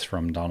stealing all this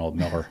from Donald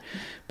Miller,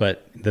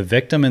 but the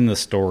victim in the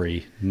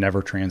story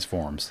never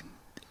transforms.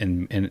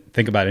 And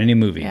think about any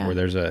movie where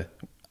there's a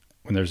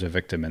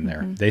victim in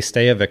there, they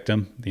stay a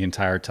victim the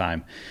entire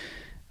time.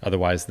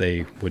 Otherwise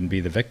they wouldn't be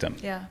the victim.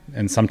 Yeah.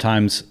 And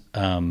sometimes,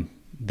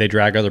 they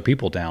drag other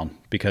people down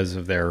because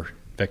of their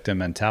victim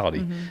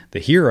mentality. The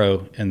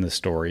hero in the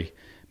story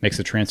makes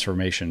a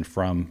transformation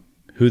from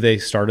who they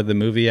started the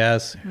movie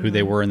as, who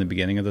they were in the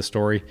beginning of the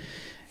story,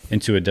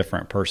 into a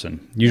different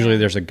person. Usually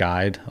there's a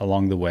guide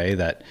along the way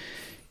that,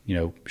 you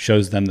know,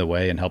 shows them the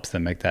way and helps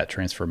them make that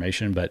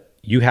transformation. But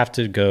you have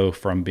to go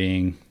from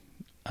being,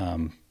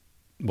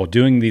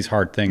 doing these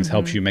hard things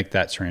helps you make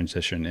that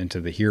transition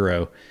into the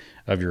hero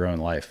of your own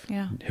life,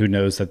 who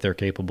knows that they're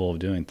capable of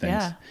doing things.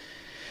 Yeah.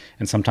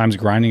 And sometimes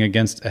grinding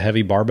against a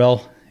heavy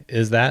barbell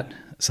is that.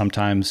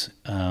 Sometimes,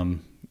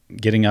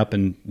 getting up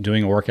and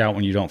doing a workout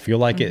when you don't feel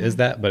like it is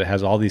that, but it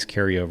has all these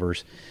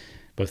carryovers,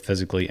 both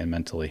physically and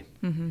mentally.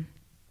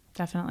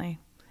 Definitely.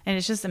 And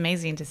it's just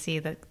amazing to see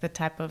the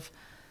type of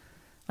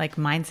like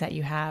mindset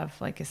you have,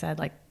 like I said,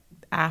 like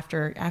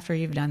after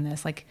you've done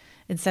this, like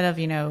instead of,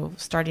 you know,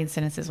 starting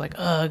sentences like,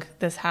 ugh,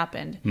 this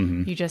happened,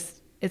 you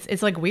just,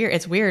 it's like weird.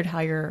 It's weird how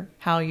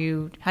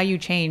you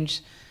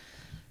change.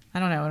 I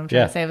don't know what I'm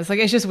trying to say. It's like,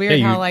 it's just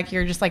weird how like,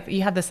 you're just like,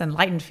 you have this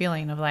enlightened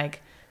feeling of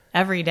like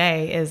every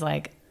day is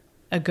like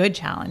a good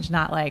challenge,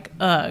 not like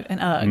an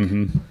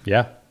ugh.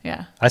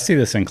 Yeah. I see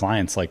this in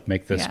clients, like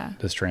make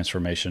this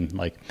transformation.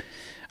 Like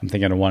I'm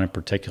thinking of one in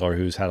particular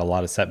who's had a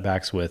lot of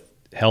setbacks with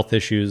health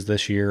issues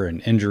this year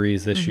and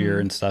injuries this year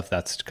and stuff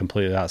that's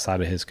completely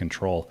outside of his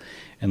control.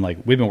 And like,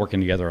 we've been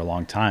working together a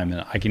long time.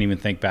 And I can even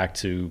think back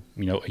to,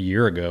 you know, a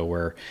year ago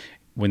where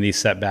when these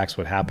setbacks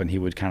would happen, he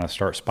would kind of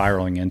start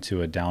spiraling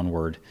into a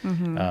downward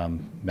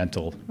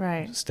mental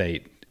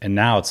state. And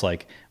now it's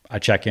like, I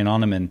check in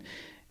on him and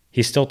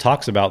he still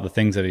talks about the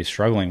things that he's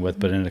struggling with,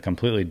 but in a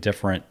completely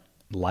different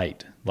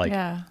light. Like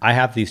I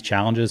have these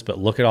challenges, but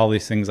look at all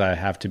these things I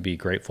have to be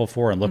grateful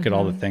for and look at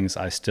all the things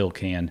I still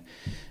can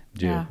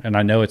do. Yeah. And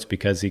I know it's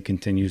because he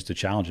continues to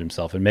challenge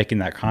himself and making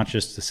that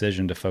conscious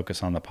decision to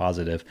focus on the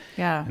positive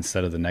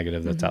instead of the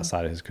negative that's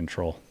outside of his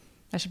control.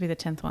 That should be the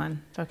 10th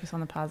one. Focus on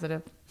the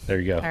positive. There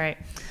you go. All right.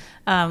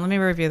 Let me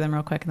review them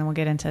real quick and then we'll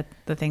get into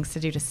the things to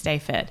do to stay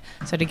fit.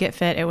 So to get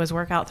fit, it was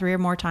work out 3 or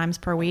more times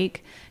per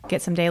week,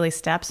 get some daily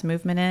steps,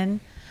 movement in,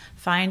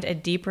 find a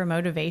deeper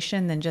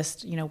motivation than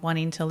just, you know,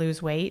 wanting to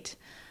lose weight.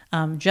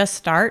 Just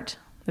start,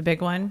 the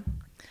big one.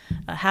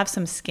 Have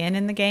some skin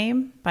in the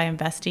game by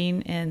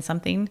investing in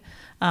something.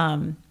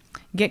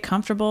 Get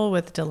comfortable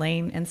with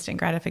delaying instant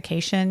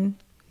gratification.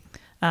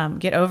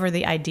 Get over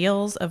the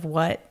ideals of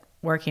what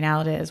working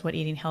out is, what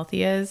eating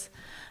healthy is.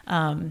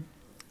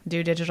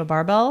 Do digital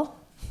barbell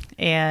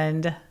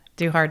and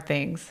do hard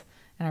things.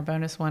 And our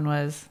bonus one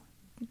was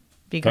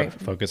be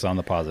grateful. Focus on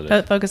the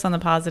positive. Focus on the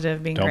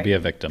positive. Don't be a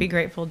victim. Be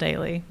grateful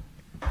daily.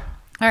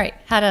 All right.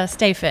 How to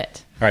stay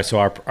fit. All right. So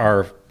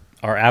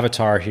our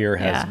avatar here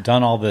has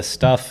done all this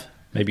stuff.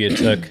 Maybe it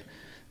took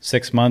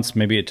 6 months,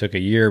 maybe it took a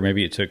year,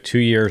 maybe it took 2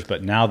 years,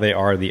 but now they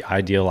are the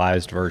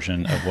idealized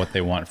version of what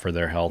they want for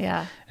their health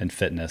and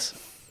fitness.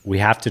 We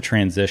have to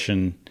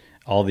transition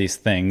all these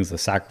things, the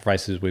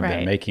sacrifices we've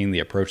been making, the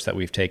approach that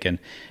we've taken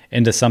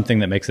into something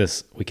that makes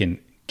us, we can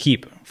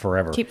keep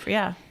forever.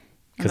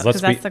 Because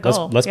let's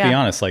be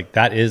honest, like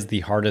that is the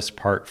hardest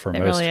part for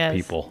most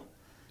people.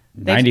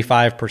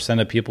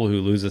 95% of people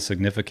who lose a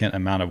significant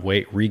amount of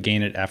weight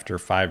regain it after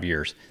 5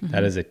 years.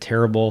 That is a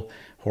terrible,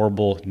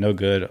 horrible, no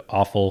good,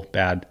 awful,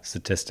 bad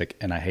statistic,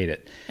 and I hate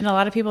it. And a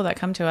lot of people that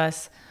come to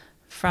us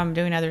from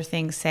doing other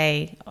things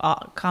say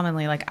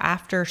commonly, like,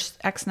 after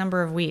X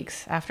number of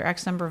weeks, after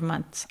X number of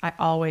months, I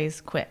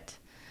always quit.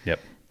 Yep.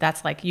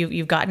 That's like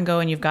you've gotten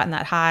going, you've gotten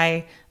that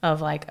high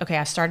of like, okay,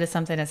 I started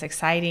something that's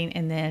exciting,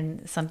 and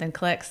then something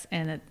clicks,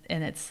 and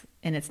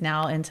it's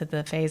now into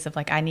the phase of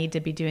like, I need to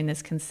be doing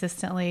this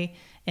consistently,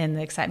 and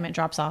the excitement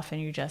drops off,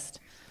 and you just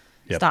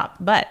stop.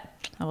 But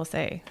I will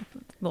say, a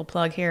little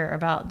plug here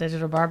about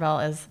Digital Barbell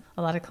is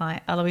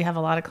although we have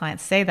a lot of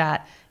clients say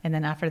that, and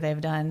then after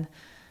they've done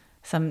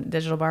some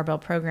Digital Barbell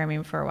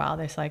programming for a while,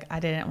 they're like, I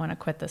didn't want to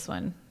quit this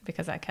one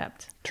because I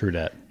kept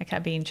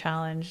being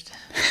challenged.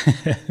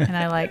 And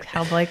I like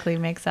how Blakely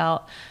makes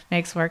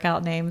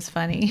workout names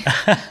funny.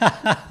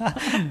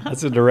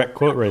 That's a direct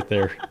quote right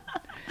there.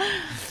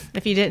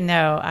 If you didn't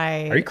know,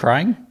 Are you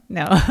crying?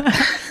 No.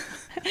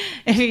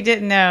 If you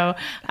didn't know,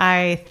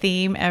 I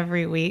theme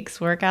every week's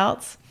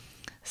workouts.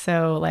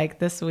 So like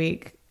this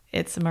week,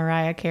 it's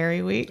Mariah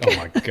Carey week. Oh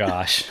my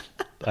gosh.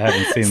 I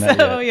haven't seen that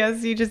yet. So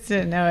yes, you just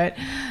didn't know it.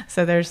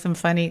 So there's some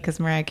funny, because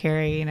Mariah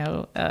Carey,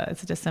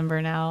 it's December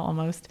now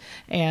almost,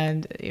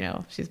 and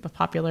she's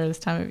popular this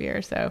time of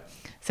year. So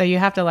you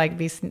have to like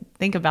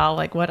think about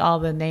like what all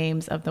the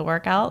names of the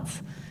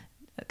workouts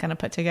kind of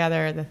put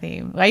together the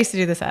theme. I used to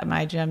do this at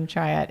my gym,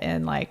 try it,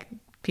 and like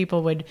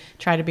people would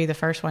try to be the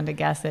first one to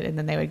guess it, and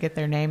then they would get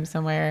their name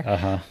somewhere.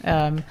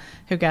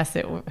 Who guessed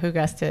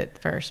it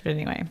first? But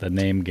anyway, the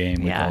name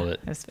game, we called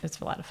it. It's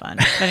a lot of fun.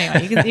 But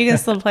anyway, you can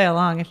still play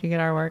along if you get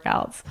our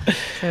workouts.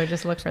 So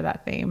just look for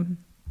that theme.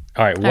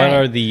 All right. What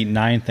are the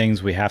 9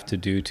 things we have to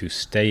do to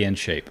stay in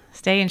shape?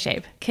 Stay in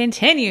shape.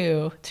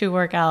 Continue to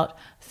work out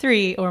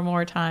 3 or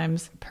more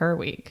times per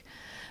week.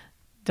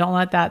 Don't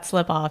let that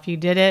slip off. You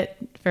did it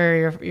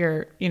for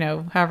your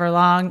however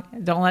long.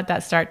 Don't let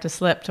that start to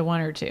slip to 1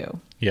 or 2.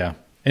 Yeah.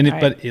 And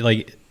let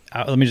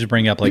me just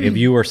bring up, like, if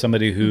you were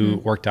somebody who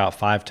worked out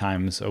 5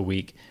 times a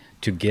week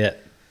to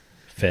get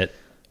fit,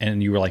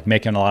 and you were like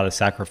making a lot of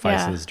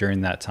sacrifices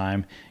during that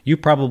time, you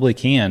probably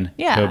can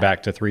go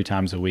back to 3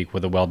 times a week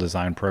with a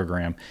well-designed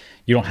program.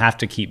 You don't have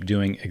to keep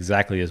doing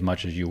exactly as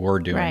much as you were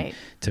doing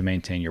to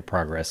maintain your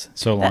progress,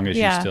 so long as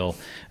you still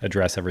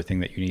address everything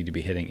that you need to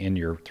be hitting in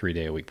your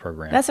 3-day-a-week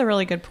program. That's a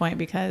really good point,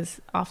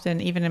 because often,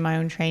 even in my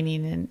own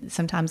training, and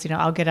sometimes,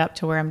 I'll get up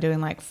to where I'm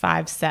doing like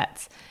 5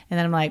 sets, and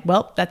then I'm like,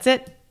 well, that's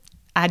it.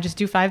 I just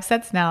do 5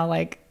 sets now.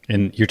 Like,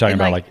 and you're talking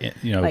about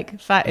you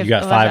got 5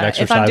 exercises.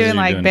 If I'm doing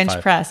like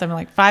bench press, I'm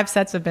like 5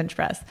 sets of bench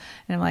press,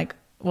 and I'm like,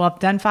 well, I've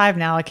done 5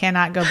 now. I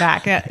cannot go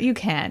back. You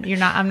can.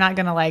 I'm not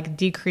going to like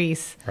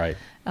decrease. Right.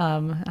 I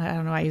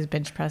don't know. I use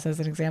bench press as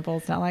an example.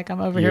 It's not like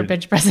I'm over here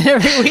bench pressing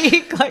every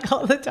week, like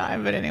all the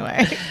time. But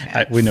anyway,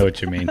 we know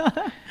what you mean.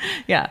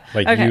 Yeah.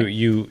 Like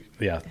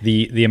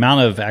the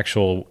amount of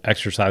actual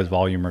exercise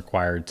volume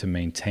required to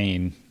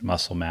maintain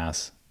muscle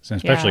mass,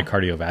 especially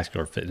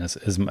cardiovascular fitness,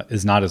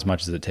 is not as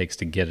much as it takes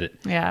to get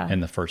it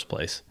in the first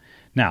place.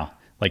 Now,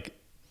 like,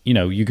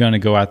 you're going to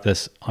go at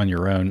this on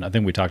your own. I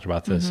think we talked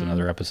about this in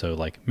another episode.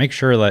 Like, make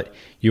sure that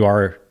you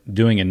are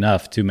doing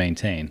enough to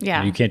maintain.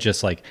 Yeah. You can't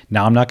just like,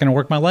 now I'm not going to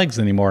work my legs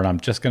anymore, and I'm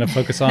just going to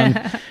focus on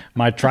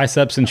my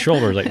triceps and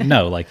shoulders. Like,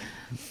 no, like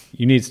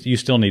you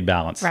still need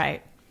balance.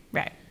 Right.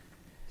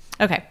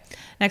 Okay.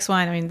 Next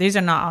one, I mean, these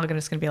are not all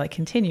just going to be like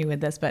continue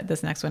with this, but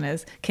this next one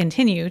is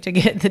continue to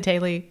get the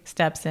daily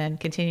steps in,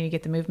 continue to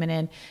get the movement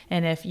in.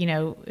 And if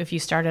you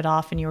started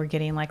off and you were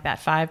getting like that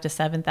 5,000 to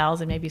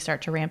 7,000, maybe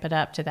start to ramp it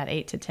up to that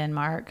 8 to 10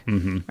 mark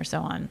or so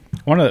on.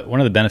 One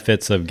of the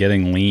benefits of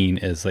getting lean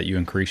is that you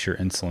increase your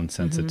insulin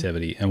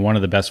sensitivity. And one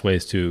of the best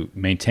ways to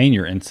maintain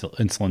your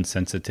insulin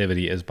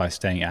sensitivity is by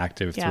staying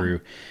active through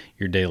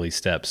your daily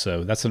steps.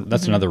 So that's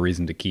another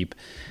reason to keep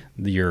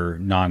your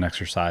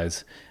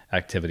non-exercise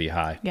activity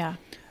high.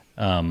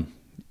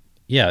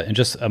 And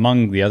just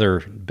among the other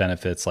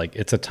benefits, like,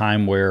 it's a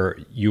time where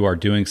you are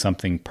doing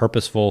something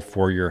purposeful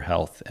for your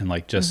health, and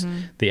like just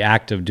the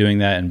act of doing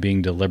that and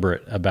being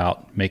deliberate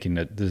about making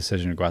the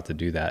decision to go out to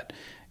do that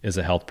is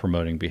a health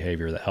promoting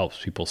behavior that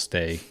helps people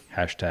stay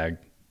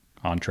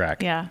 #on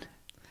track.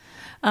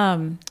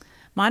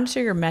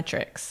 Monitor your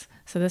metrics.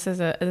 So this is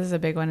a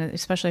big one,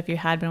 especially if you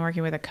had been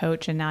working with a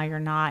coach and now you're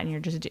not, and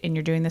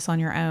you're doing this on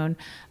your own.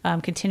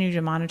 Continue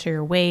to monitor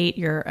your weight.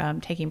 You're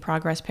taking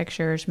progress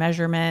pictures,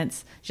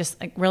 measurements.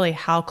 Just like, really,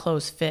 how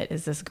close fit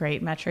is this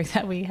great metric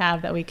that we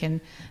have that we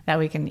can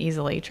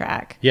easily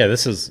track? Yeah,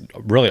 this is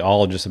really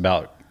all just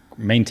about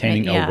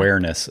maintaining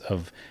awareness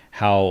of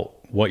how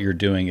what you're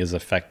doing is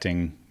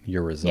affecting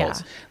your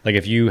results. Like,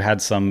 if you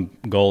had some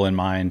goal in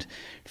mind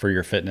for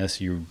your fitness,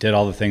 you did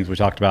all the things we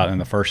talked about in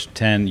the first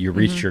 10, you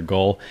reached your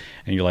goal,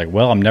 and you're like,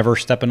 well, I'm never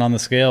stepping on the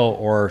scale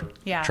or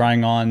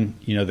trying on,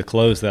 the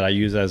clothes that I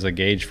use as a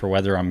gauge for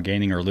whether I'm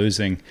gaining or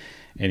losing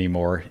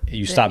anymore.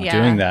 You stop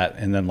doing that.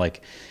 And then,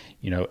 like,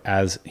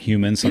 as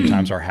humans,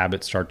 sometimes our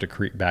habits start to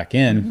creep back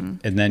in,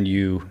 and then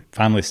you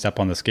finally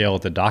step on the scale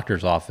at the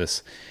doctor's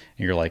office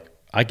and you're like,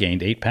 I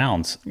gained 8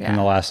 pounds in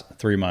the last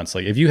 3 months.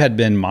 Like, if you had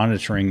been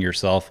monitoring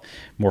yourself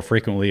more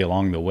frequently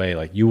along the way,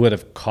 like, you would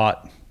have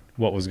caught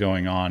what was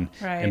going on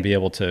Right. and be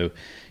able to,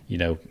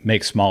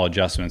 make small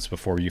adjustments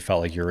before you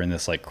felt like you're in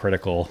this like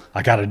critical,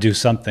 I got to do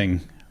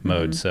something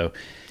mode. So,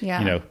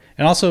 Yeah.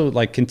 and also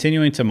like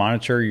continuing to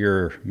monitor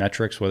your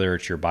metrics, whether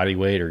it's your body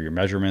weight or your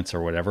measurements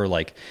or whatever,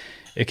 like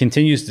it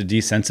continues to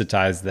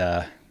desensitize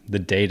the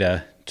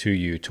data to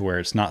you to where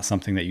it's not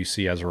something that you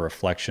see as a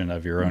reflection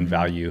of your own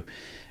value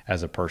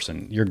as a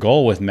person. Your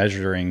goal with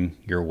measuring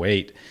your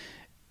weight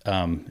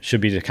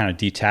should be to kind of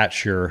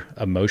detach your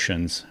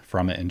emotions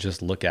from it and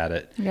just look at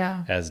it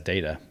as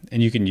data.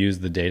 And you can use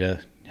the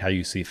data how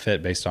you see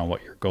fit based on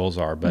what your goals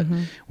are. But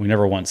we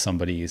never want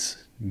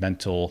somebody's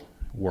mental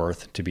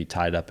worth to be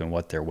tied up in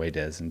what their weight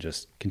is, and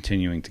just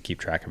continuing to keep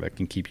track of it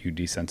can keep you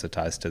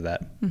desensitized to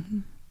that.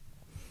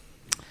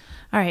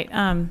 All right.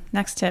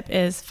 Next tip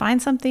is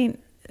find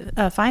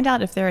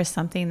out if there is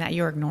something that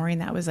you're ignoring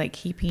that was like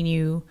keeping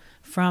you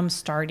from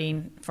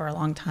starting for a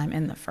long time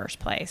in the first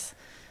place.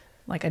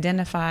 Like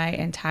identify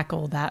and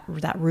tackle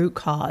that root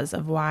cause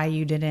of why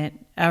you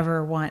didn't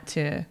ever want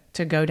to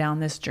go down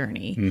this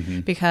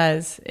journey.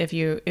 Because if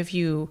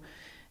you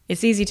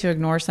it's easy to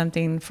ignore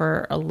something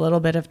for a little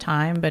bit of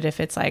time, but if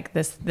it's like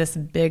this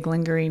big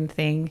lingering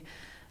thing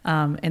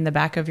in the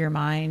back of your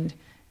mind,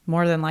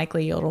 more than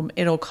likely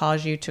it'll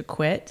cause you to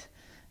quit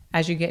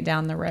as you get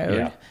down the road.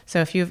 Yeah.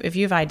 So if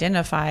you've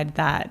identified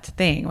that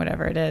thing,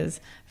 whatever it is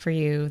for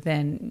you,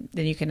 then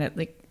you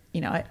can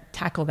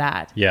tackle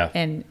that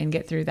and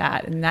get through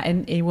that,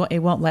 and it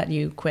won't let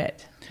you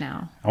quit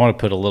now. I want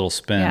to put a little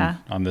spin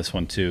on this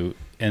one too,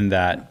 in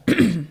that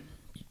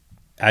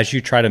as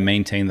you try to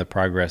maintain the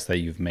progress that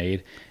you've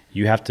made,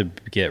 you have to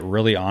get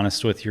really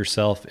honest with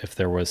yourself. If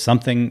there was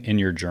something in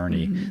your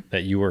journey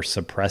that you were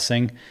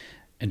suppressing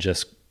and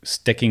just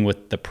sticking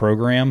with the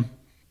program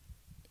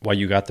while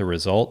you got the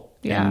result,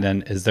 and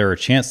then is there a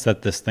chance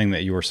that this thing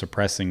that you were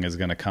suppressing is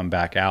going to come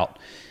back out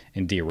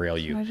and derail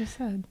you? What I just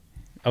said.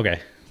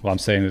 Okay. Well, I'm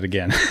saying it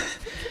again.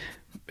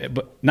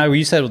 But no,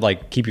 you said it would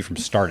like keep you from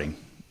starting.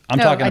 I'm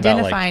talking about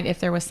identifying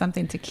if there was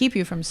something to keep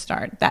you from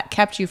that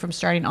kept you from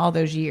starting all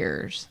those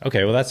years.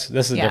 Okay, well this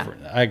is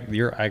different. I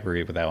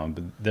agree with that one,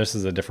 but this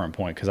is a different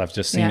point because I've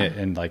just seen it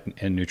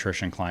in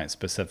nutrition clients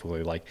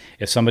specifically. Like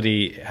if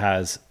somebody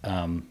has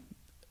an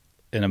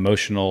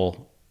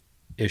emotional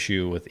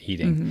issue with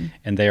eating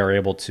and they are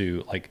able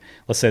to, like,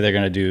 let's say they're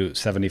going to do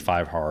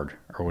 75 hard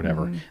or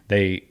whatever,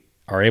 they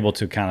are able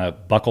to kind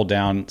of buckle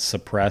down,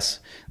 suppress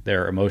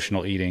their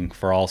emotional eating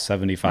for all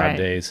 75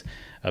 days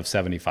of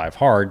 75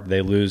 hard.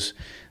 They lose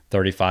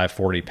 35,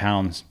 40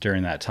 pounds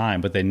during that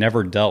time, but they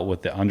never dealt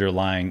with the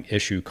underlying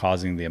issue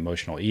causing the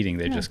emotional eating.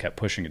 They just kept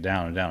pushing it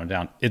down and down and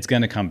down. It's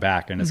going to come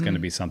back, and it's going to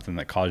be something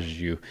that causes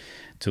you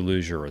to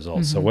lose your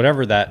results. So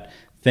whatever that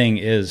thing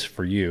is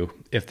for you,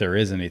 if there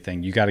is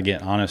anything, you got to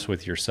get honest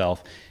with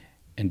yourself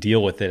and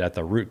deal with it at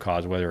the root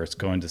cause, whether it's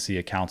going to see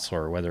a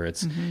counselor, whether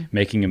it's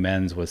making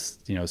amends with,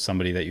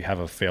 somebody that you have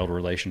a failed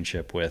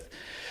relationship with,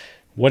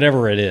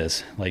 whatever it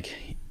is.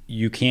 Like,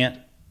 you can't,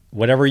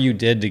 whatever you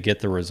did to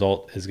get the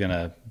result is going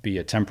to be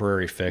a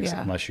temporary fix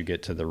unless you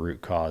get to the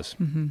root cause.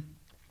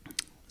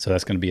 So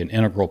that's going to be an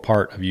integral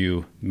part of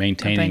you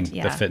maintaining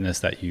the fitness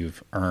that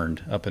you've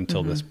earned up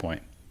until this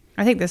point.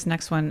 I think this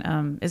next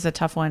one is a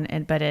tough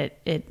one, but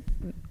it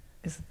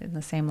is in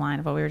the same line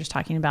of what we were just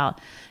talking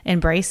about,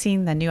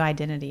 embracing the new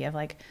identity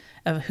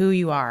of who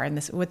you are and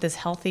what this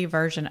healthy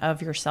version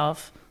of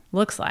yourself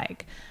looks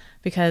like.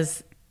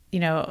 Because,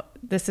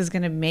 this is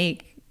going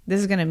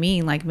to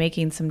mean like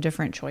making some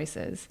different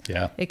choices.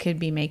 Yeah. It could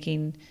be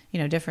making,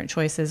 different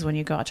choices when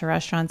you go out to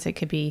restaurants. It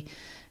could be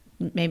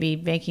maybe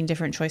making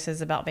different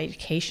choices about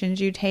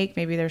vacations you take.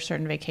 Maybe there's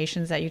certain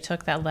vacations that you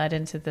took that led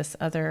into this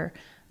other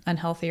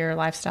unhealthier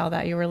lifestyle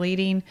that you were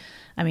leading.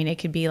 I mean, it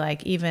could be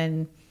like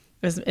even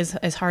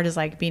as hard as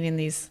like being in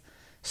these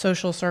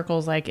social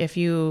circles. Like if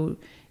you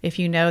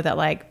know that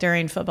like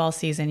during football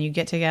season, you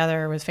get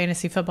together with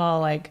fantasy football,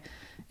 like,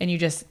 and you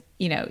just,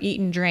 eat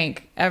and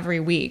drink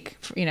every week,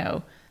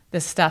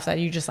 this stuff that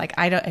you just like,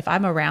 if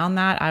I'm around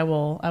that, I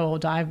will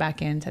dive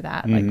back into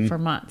that like for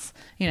months,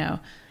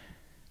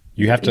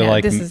 You have to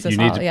you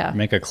need to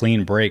make a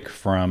clean break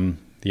from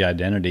the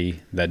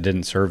identity that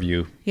didn't serve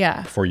you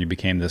before you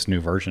became this new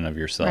version of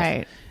yourself.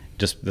 Right.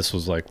 This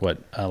was like what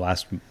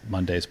last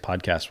Monday's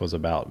podcast was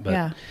about.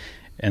 But,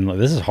 and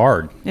this is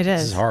hard. It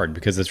is. This is hard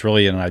because it's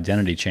really an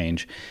identity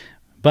change.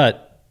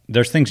 But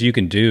there's things you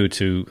can do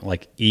to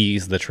like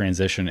ease the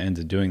transition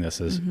into doing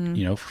this is,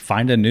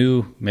 find a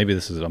new, maybe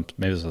this is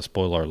a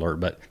spoiler alert,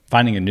 but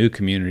finding a new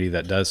community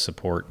that does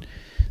support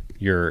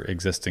your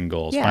existing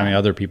goals, finding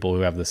other people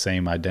who have the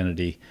same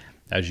identity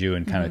as you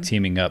and kind of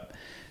teaming up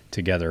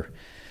together.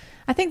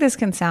 I think this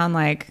can sound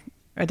like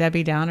a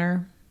Debbie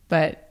Downer,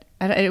 but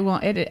I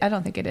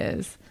don't think it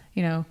is,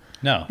 No,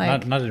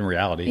 like, not in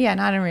reality. Yeah,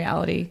 not in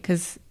reality,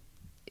 because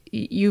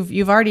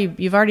you've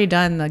already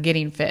done the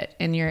getting fit,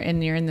 and you're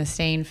in the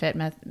staying fit,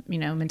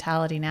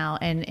 mentality now,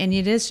 and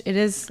it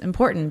is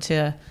important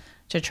to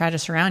try to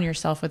surround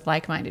yourself with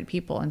like-minded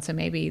people, and so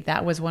maybe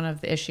that was one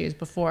of the issues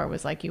before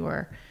was like you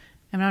were.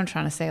 I'm not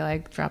trying to say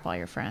like drop all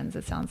your friends.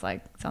 It sounds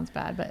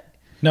bad, but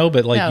No,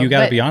 but like No, you got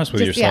to but be honest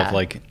with just- yourself. yeah.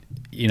 Like,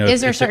 you know,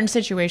 Is there if certain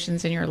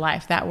situations in your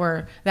life that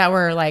were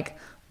like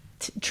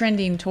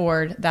trending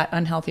toward that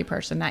unhealthy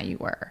person that you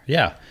were?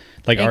 Yeah.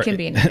 Like It can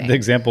be anything. the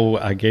example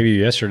I gave you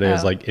yesterday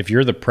is Oh. like, if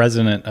you're the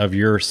president of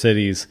your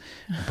city's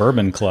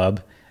bourbon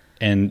club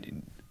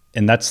and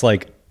that's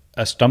like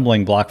a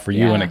stumbling block for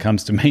you when Yeah. it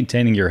comes to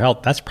maintaining your health,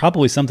 that's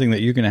probably something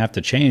that you're going to have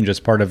to change as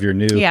part of your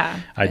new Yeah.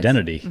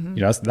 identity.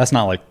 You know, that's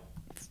not like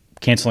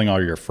canceling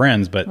all your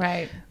friends, but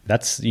Right.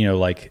 that's, you know,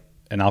 like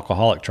an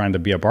alcoholic trying to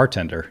be a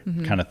bartender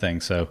kind of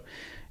thing. So,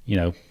 you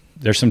know,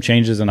 there's some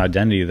changes in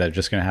identity that are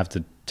just going to have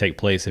to take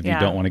place if you Yeah.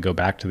 don't want to go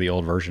back to the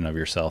old version of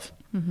yourself.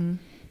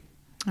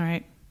 All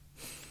right.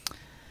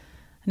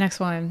 Next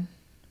one.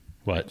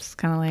 What? It's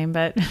kind of lame,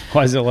 but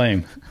Why is it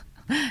lame?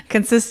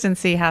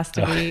 consistency has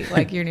to be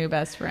like your new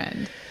best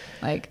friend.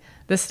 Like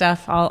this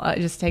stuff all it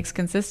just takes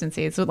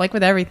consistency. It's like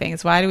with everything.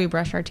 It's why do we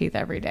brush our teeth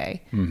every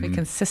day? We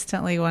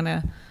consistently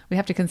we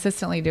have to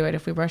consistently do it.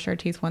 If we brush our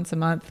teeth once a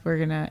month, we're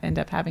going to end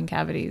up having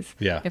cavities.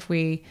 Yeah. If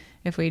we,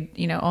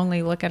 you know,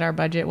 only look at our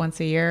budget once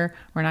a year,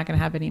 we're not going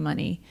to have any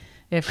money.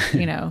 If,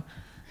 you know,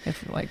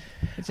 if like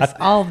it's just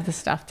all of the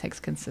stuff takes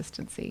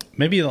consistency.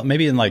 Maybe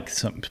in like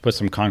put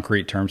some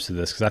concrete terms to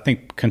this, because I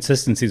think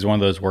consistency is one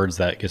of those words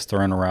that gets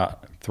thrown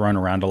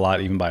around a lot,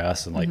 even by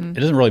us, and like it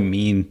doesn't really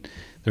mean.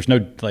 There's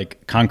no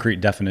like concrete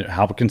definite.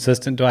 How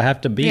consistent do I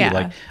have to be? Yeah.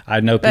 Like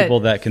I know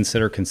people that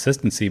consider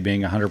consistency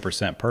being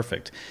 100%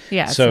 perfect.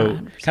 Yeah, it's So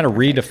not 100% kind of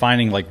perfect.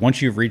 redefining, like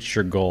once you've reached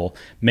your goal,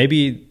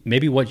 maybe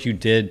what you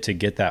did to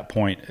get that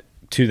point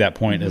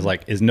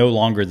Mm-hmm. is no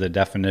longer the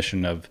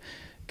definition of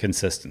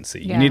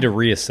consistency. Yeah. You need to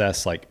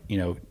reassess, like, you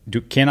know,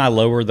 can I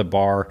lower the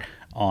bar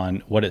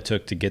on what it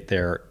took to get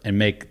there and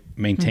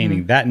maintaining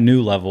Mm-hmm. that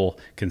new level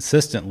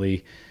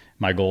consistently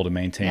my goal to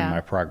maintain Yeah.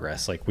 my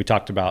progress. Like we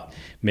talked about,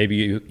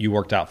 maybe you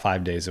worked out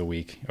 5 days a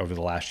week over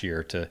the last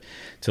year to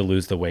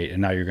lose the weight, and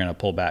now you're going to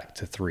pull back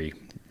to 3.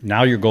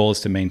 Now your goal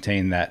is to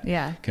maintain that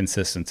Yeah.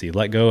 consistency.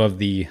 Let go of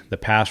the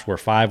past where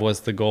 5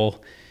 was the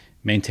goal.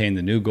 Maintain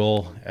the new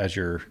goal as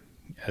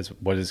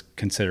what is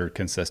considered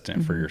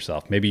consistent for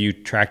yourself. Maybe you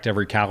tracked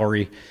every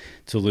calorie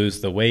to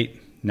lose the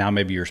weight. Now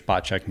maybe you're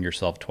spot checking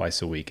yourself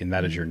twice a week, and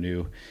that is your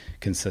new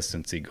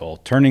consistency goal.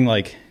 Turning,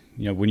 like,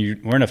 you know, when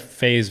we're in a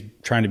phase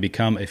trying to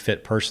become a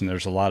fit person,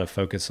 there's a lot of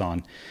focus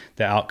on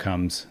the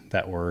outcomes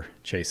that we're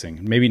chasing.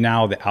 Maybe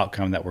now the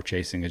outcome that we're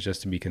chasing is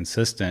just to be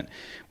consistent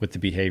with the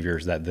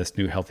behaviors that this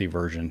new healthy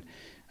version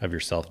of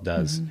yourself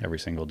does every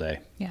single day.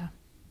 Yeah.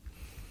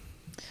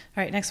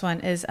 All right, next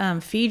one is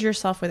feed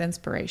yourself with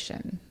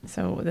inspiration.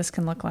 So this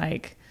can look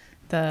like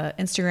the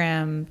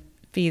Instagram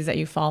feeds that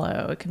you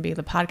follow. It can be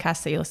the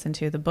podcasts that you listen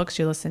to, the books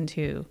you listen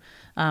to,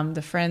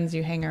 the friends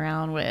you hang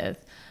around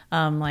with.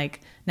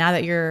 Like now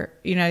that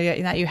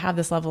that you have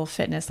this level of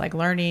fitness, like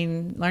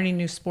learning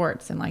new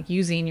sports and like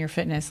using your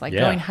fitness, like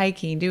going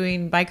hiking,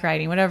 doing bike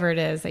riding, whatever it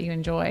is that you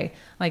enjoy,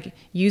 like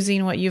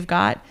using what you've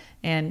got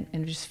and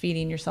just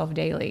feeding yourself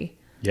daily.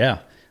 Yeah.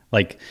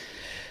 Like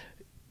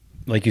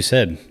you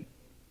said,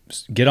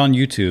 get on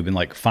YouTube and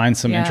like find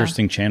some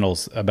interesting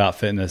channels about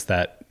fitness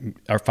that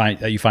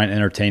you find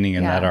entertaining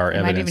and that are it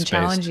might even evidence-based.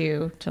 challenge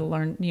you to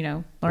learn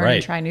Right.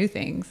 and try new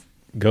things.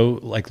 Go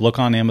look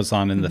on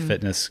Amazon in the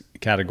fitness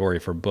category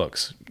for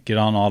books. Get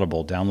on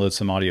Audible, download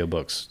some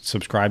audiobooks,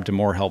 subscribe to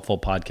more helpful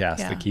podcasts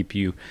that keep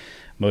you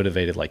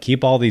motivated. Like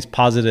keep all these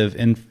positive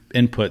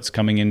inputs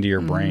coming into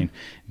your brain.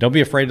 Don't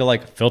be afraid to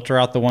like filter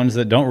out the ones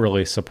that don't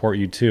really support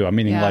you too. I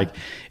mean, like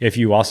if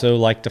you also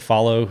like to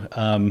follow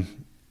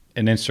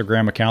an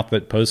Instagram account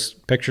that posts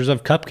pictures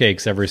of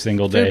cupcakes every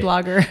single day. Food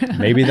blogger.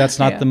 Maybe that's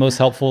not the most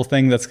helpful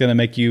thing that's going to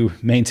make you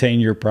maintain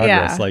your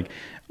progress. Yeah. Like,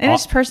 And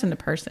it's person to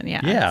person.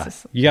 Yeah. yeah, It's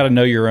just- you got to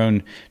know your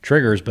own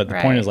triggers. But the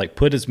point Right. is like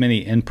put as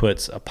many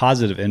inputs,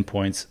 positive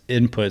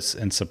inputs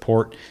and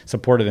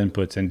supportive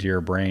inputs into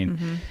your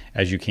brain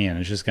as you can.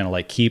 It's just going to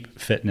like keep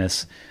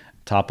fitness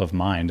top of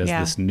mind as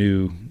this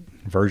new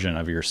version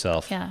of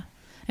yourself. Yeah.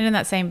 And in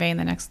that same vein,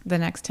 the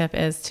next tip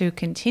is to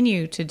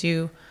continue to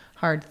do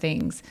hard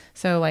things.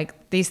 So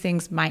like these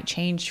things might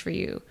change for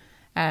you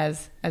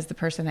as the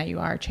person that you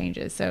are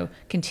changes. So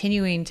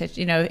continuing to,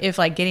 if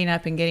like getting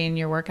up and getting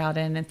your workout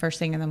in and first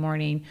thing in the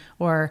morning,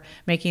 or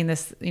making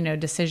this,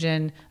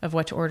 decision of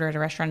what to order at a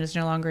restaurant is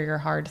no longer your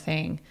hard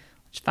thing.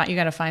 You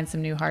got to find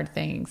some new hard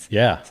things.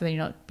 Yeah. So that you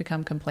don't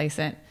become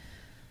complacent.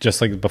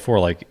 Just like before,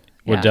 like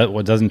what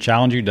doesn't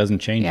challenge you doesn't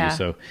change you.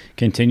 So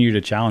continue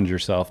to challenge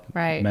yourself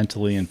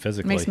mentally and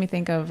physically. Makes me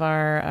think of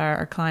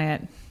our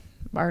client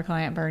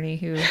Bernie,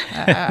 who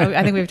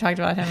I think we've talked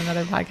about him in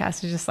another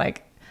podcast. He's just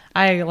like,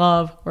 I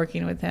love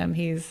working with him.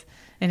 He's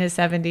in his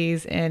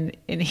 70s and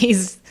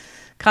he's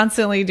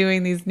constantly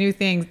doing these new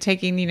things,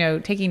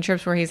 taking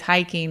trips where he's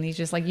hiking. He's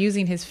just like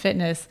using his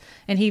fitness,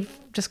 and he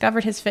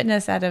discovered his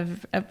fitness at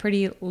a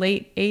pretty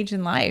late age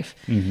in life.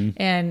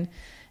 And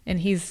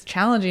he's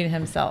challenging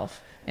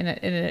himself. And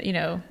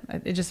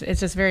it's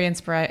just very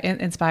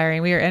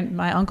inspiring. And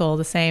my uncle,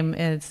 the same,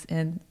 is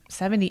in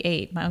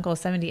 78. My uncle is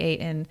 78,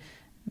 and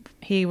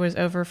he was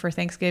over for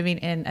Thanksgiving,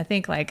 and I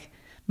think like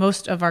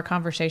most of our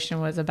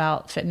conversation was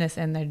about fitness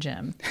in their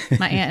gym.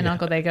 My aunt and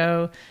uncle, they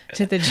go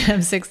to the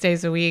gym 6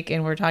 days a week,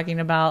 and we're talking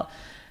about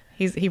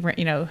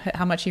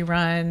how much he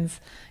runs,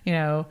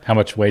 how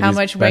much weight he's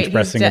bench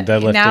pressing and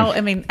deadlifting. Now,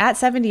 at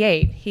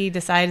 78, he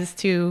decides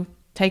to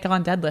take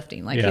on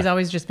deadlifting. He's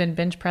always just been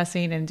bench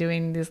pressing and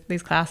doing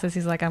these classes.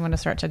 He's like, I'm going to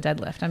start to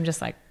deadlift. I'm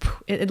just like,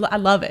 I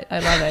love it. I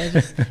love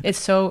it. It's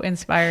so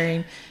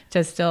inspiring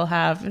to still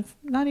have, it's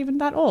not even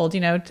that old,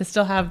 to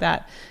still have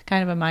that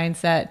kind of a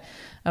mindset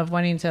of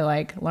wanting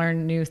to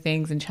learn new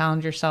things and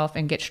challenge yourself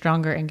and get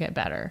stronger and get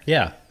better.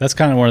 Yeah. That's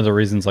kind of one of the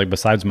reasons,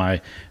 besides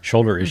my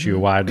shoulder issue,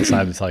 why I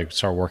decided to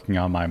start working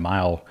on my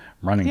mile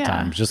running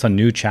time. It's just a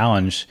new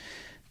challenge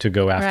to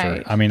go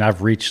after. Right.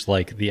 I've reached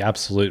the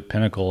absolute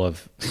pinnacle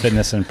of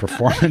fitness and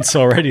performance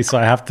already. So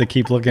I have to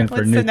keep looking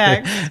for new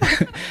things.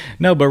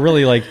 No, but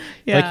really like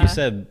you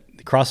said,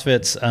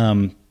 CrossFit's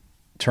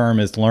term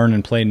is learn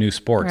and play new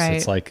sports. Right.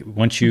 It's like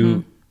once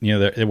you,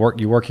 you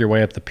work your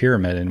way up the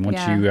pyramid, and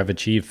once you have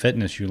achieved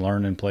fitness, you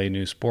learn and play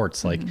new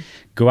sports.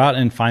 Go out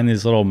and find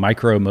these little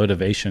micro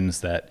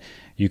motivations that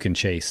you can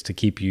chase to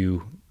keep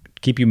you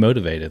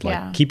motivated.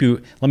 Let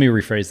me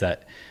rephrase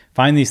that.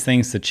 Find these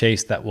things to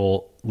chase that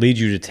will lead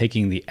you to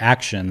taking the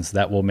actions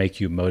that will make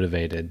you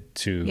motivated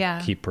to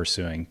keep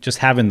pursuing. Just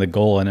having the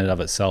goal in and of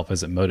itself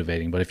isn't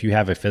motivating, but if you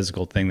have a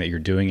physical thing that you're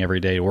doing every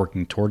day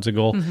working towards a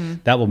goal,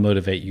 that will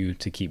motivate you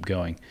to keep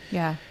going.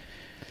 Yeah.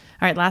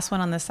 All right, last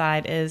one on this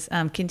side is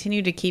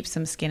continue to keep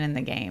some skin in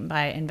the game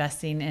by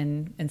investing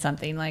in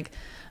something. It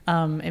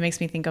makes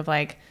me think of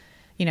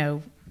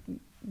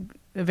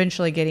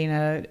eventually getting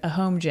a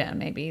home gym.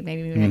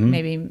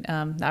 Maybe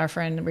our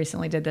friend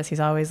recently did this. He's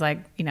always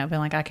been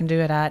like, I can do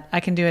it at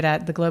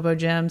the Globo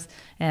gyms,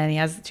 and he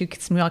has two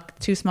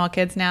small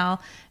kids now,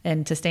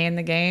 and to stay in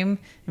the game,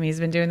 he's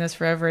been doing this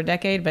for over a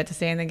decade, but to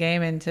stay in the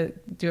game and to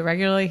do it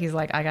regularly, he's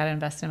like, I got to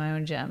invest in my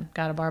own gym,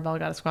 got a barbell,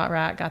 got a squat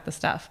rack, got the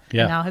stuff.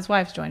 Yeah. And now his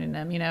wife's joining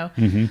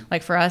him,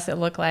 for us, it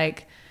looked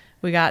like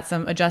we got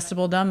some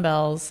adjustable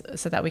dumbbells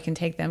so that we can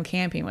take them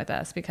camping with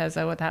us, because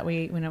with that,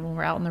 when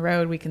we're out on the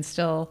road, we can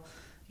still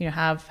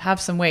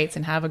have some weights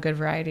and have a good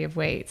variety of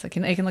weights. It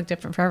can look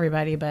different for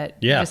everybody, but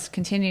just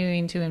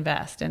continuing to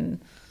invest. And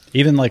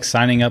even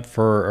signing up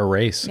for a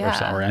race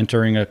or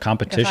entering a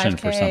competition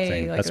for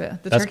something.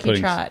 The turkey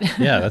trot.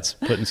 That's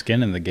putting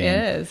skin in the game.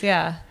 It is,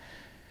 yeah.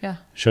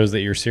 Shows that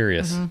you're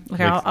serious.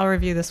 Okay, I'll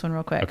review this one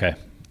real quick. Okay.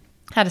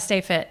 How to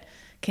stay fit.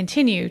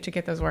 Continue to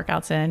get those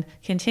workouts in.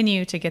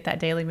 Continue to get that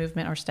daily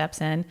movement or steps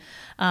in.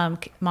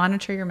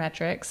 Monitor your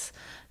metrics.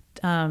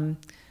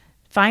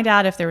 Find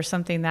out if there was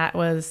something that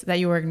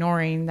you were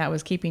ignoring that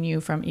was keeping you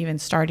from even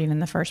starting in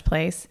the first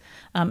place.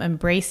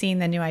 Embracing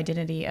the new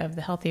identity of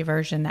the healthy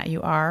version that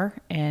you are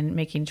and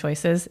making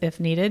choices if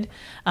needed.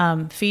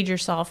 Feed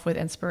yourself with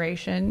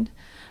inspiration.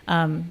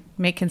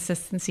 Make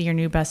consistency your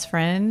new best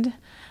friend.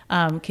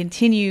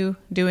 Continue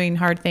doing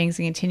hard things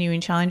and continuing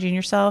challenging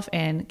yourself,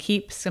 and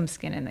keep some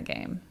skin in the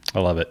game. I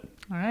love it.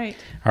 All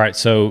right.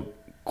 So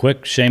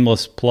quick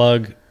shameless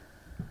plug.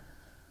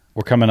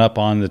 We're coming up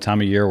on the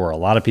time of year where a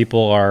lot of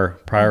people are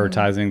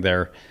prioritizing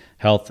their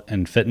health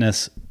and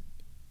fitness.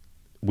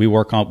 We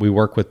work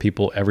with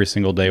people every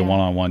single day,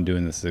 one-on-one,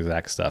 doing this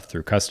exact stuff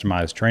through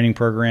customized training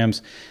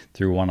programs,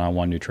 through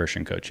one-on-one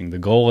nutrition coaching. The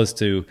goal is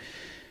to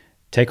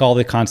take all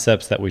the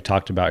concepts that we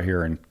talked about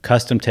here and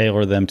custom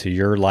tailor them to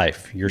your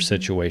life, your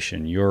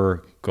situation,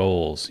 your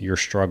goals, your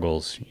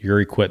struggles, your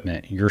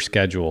equipment, your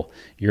schedule,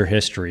 your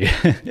history.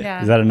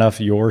 Is that enough?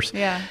 Yours?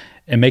 Yeah.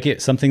 And make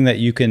it something that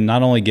you can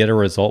not only get a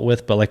result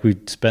with, but like we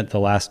spent the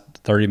last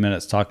 30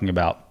 minutes talking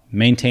about,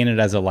 maintain it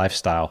as a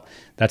lifestyle.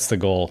 That's the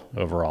goal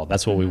overall.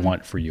 That's what we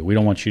want for you. We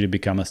don't want you to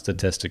become a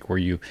statistic where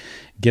you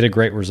get a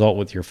great result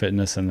with your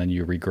fitness and then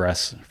you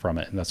regress from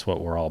it. And that's what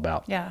we're all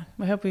about. Yeah.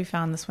 We hope we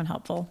found this one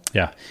helpful.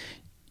 Yeah.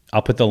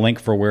 I'll put the link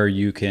for where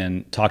you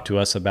can talk to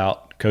us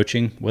about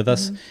coaching with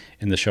us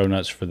in the show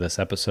notes for this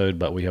episode.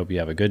 But we hope you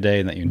have a good day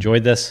and that you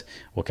enjoyed this.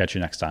 We'll catch you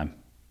next time.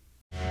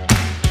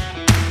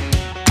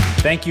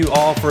 Thank you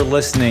all for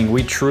listening.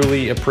 We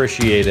truly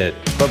appreciate it.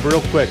 But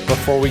real quick,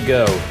 before we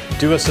go,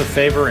 do us a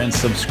favor and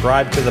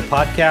subscribe to the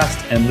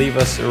podcast and leave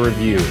us a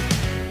review.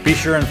 Be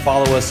sure and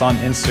follow us on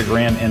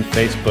Instagram and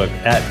Facebook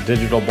at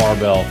Digital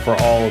Barbell for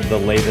all of the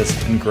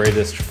latest and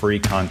greatest free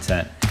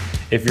content.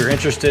 If you're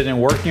interested in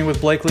working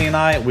with Blakely and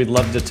I, we'd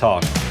love to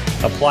talk.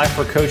 Apply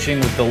for coaching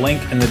with the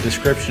link in the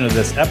description of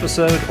this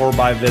episode or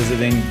by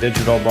visiting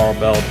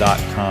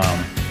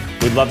digitalbarbell.com.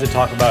 We'd love to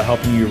talk about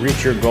helping you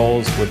reach your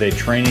goals with a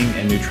training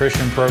and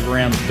nutrition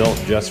program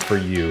built just for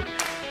you.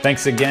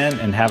 Thanks again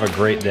and have a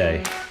great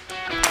day.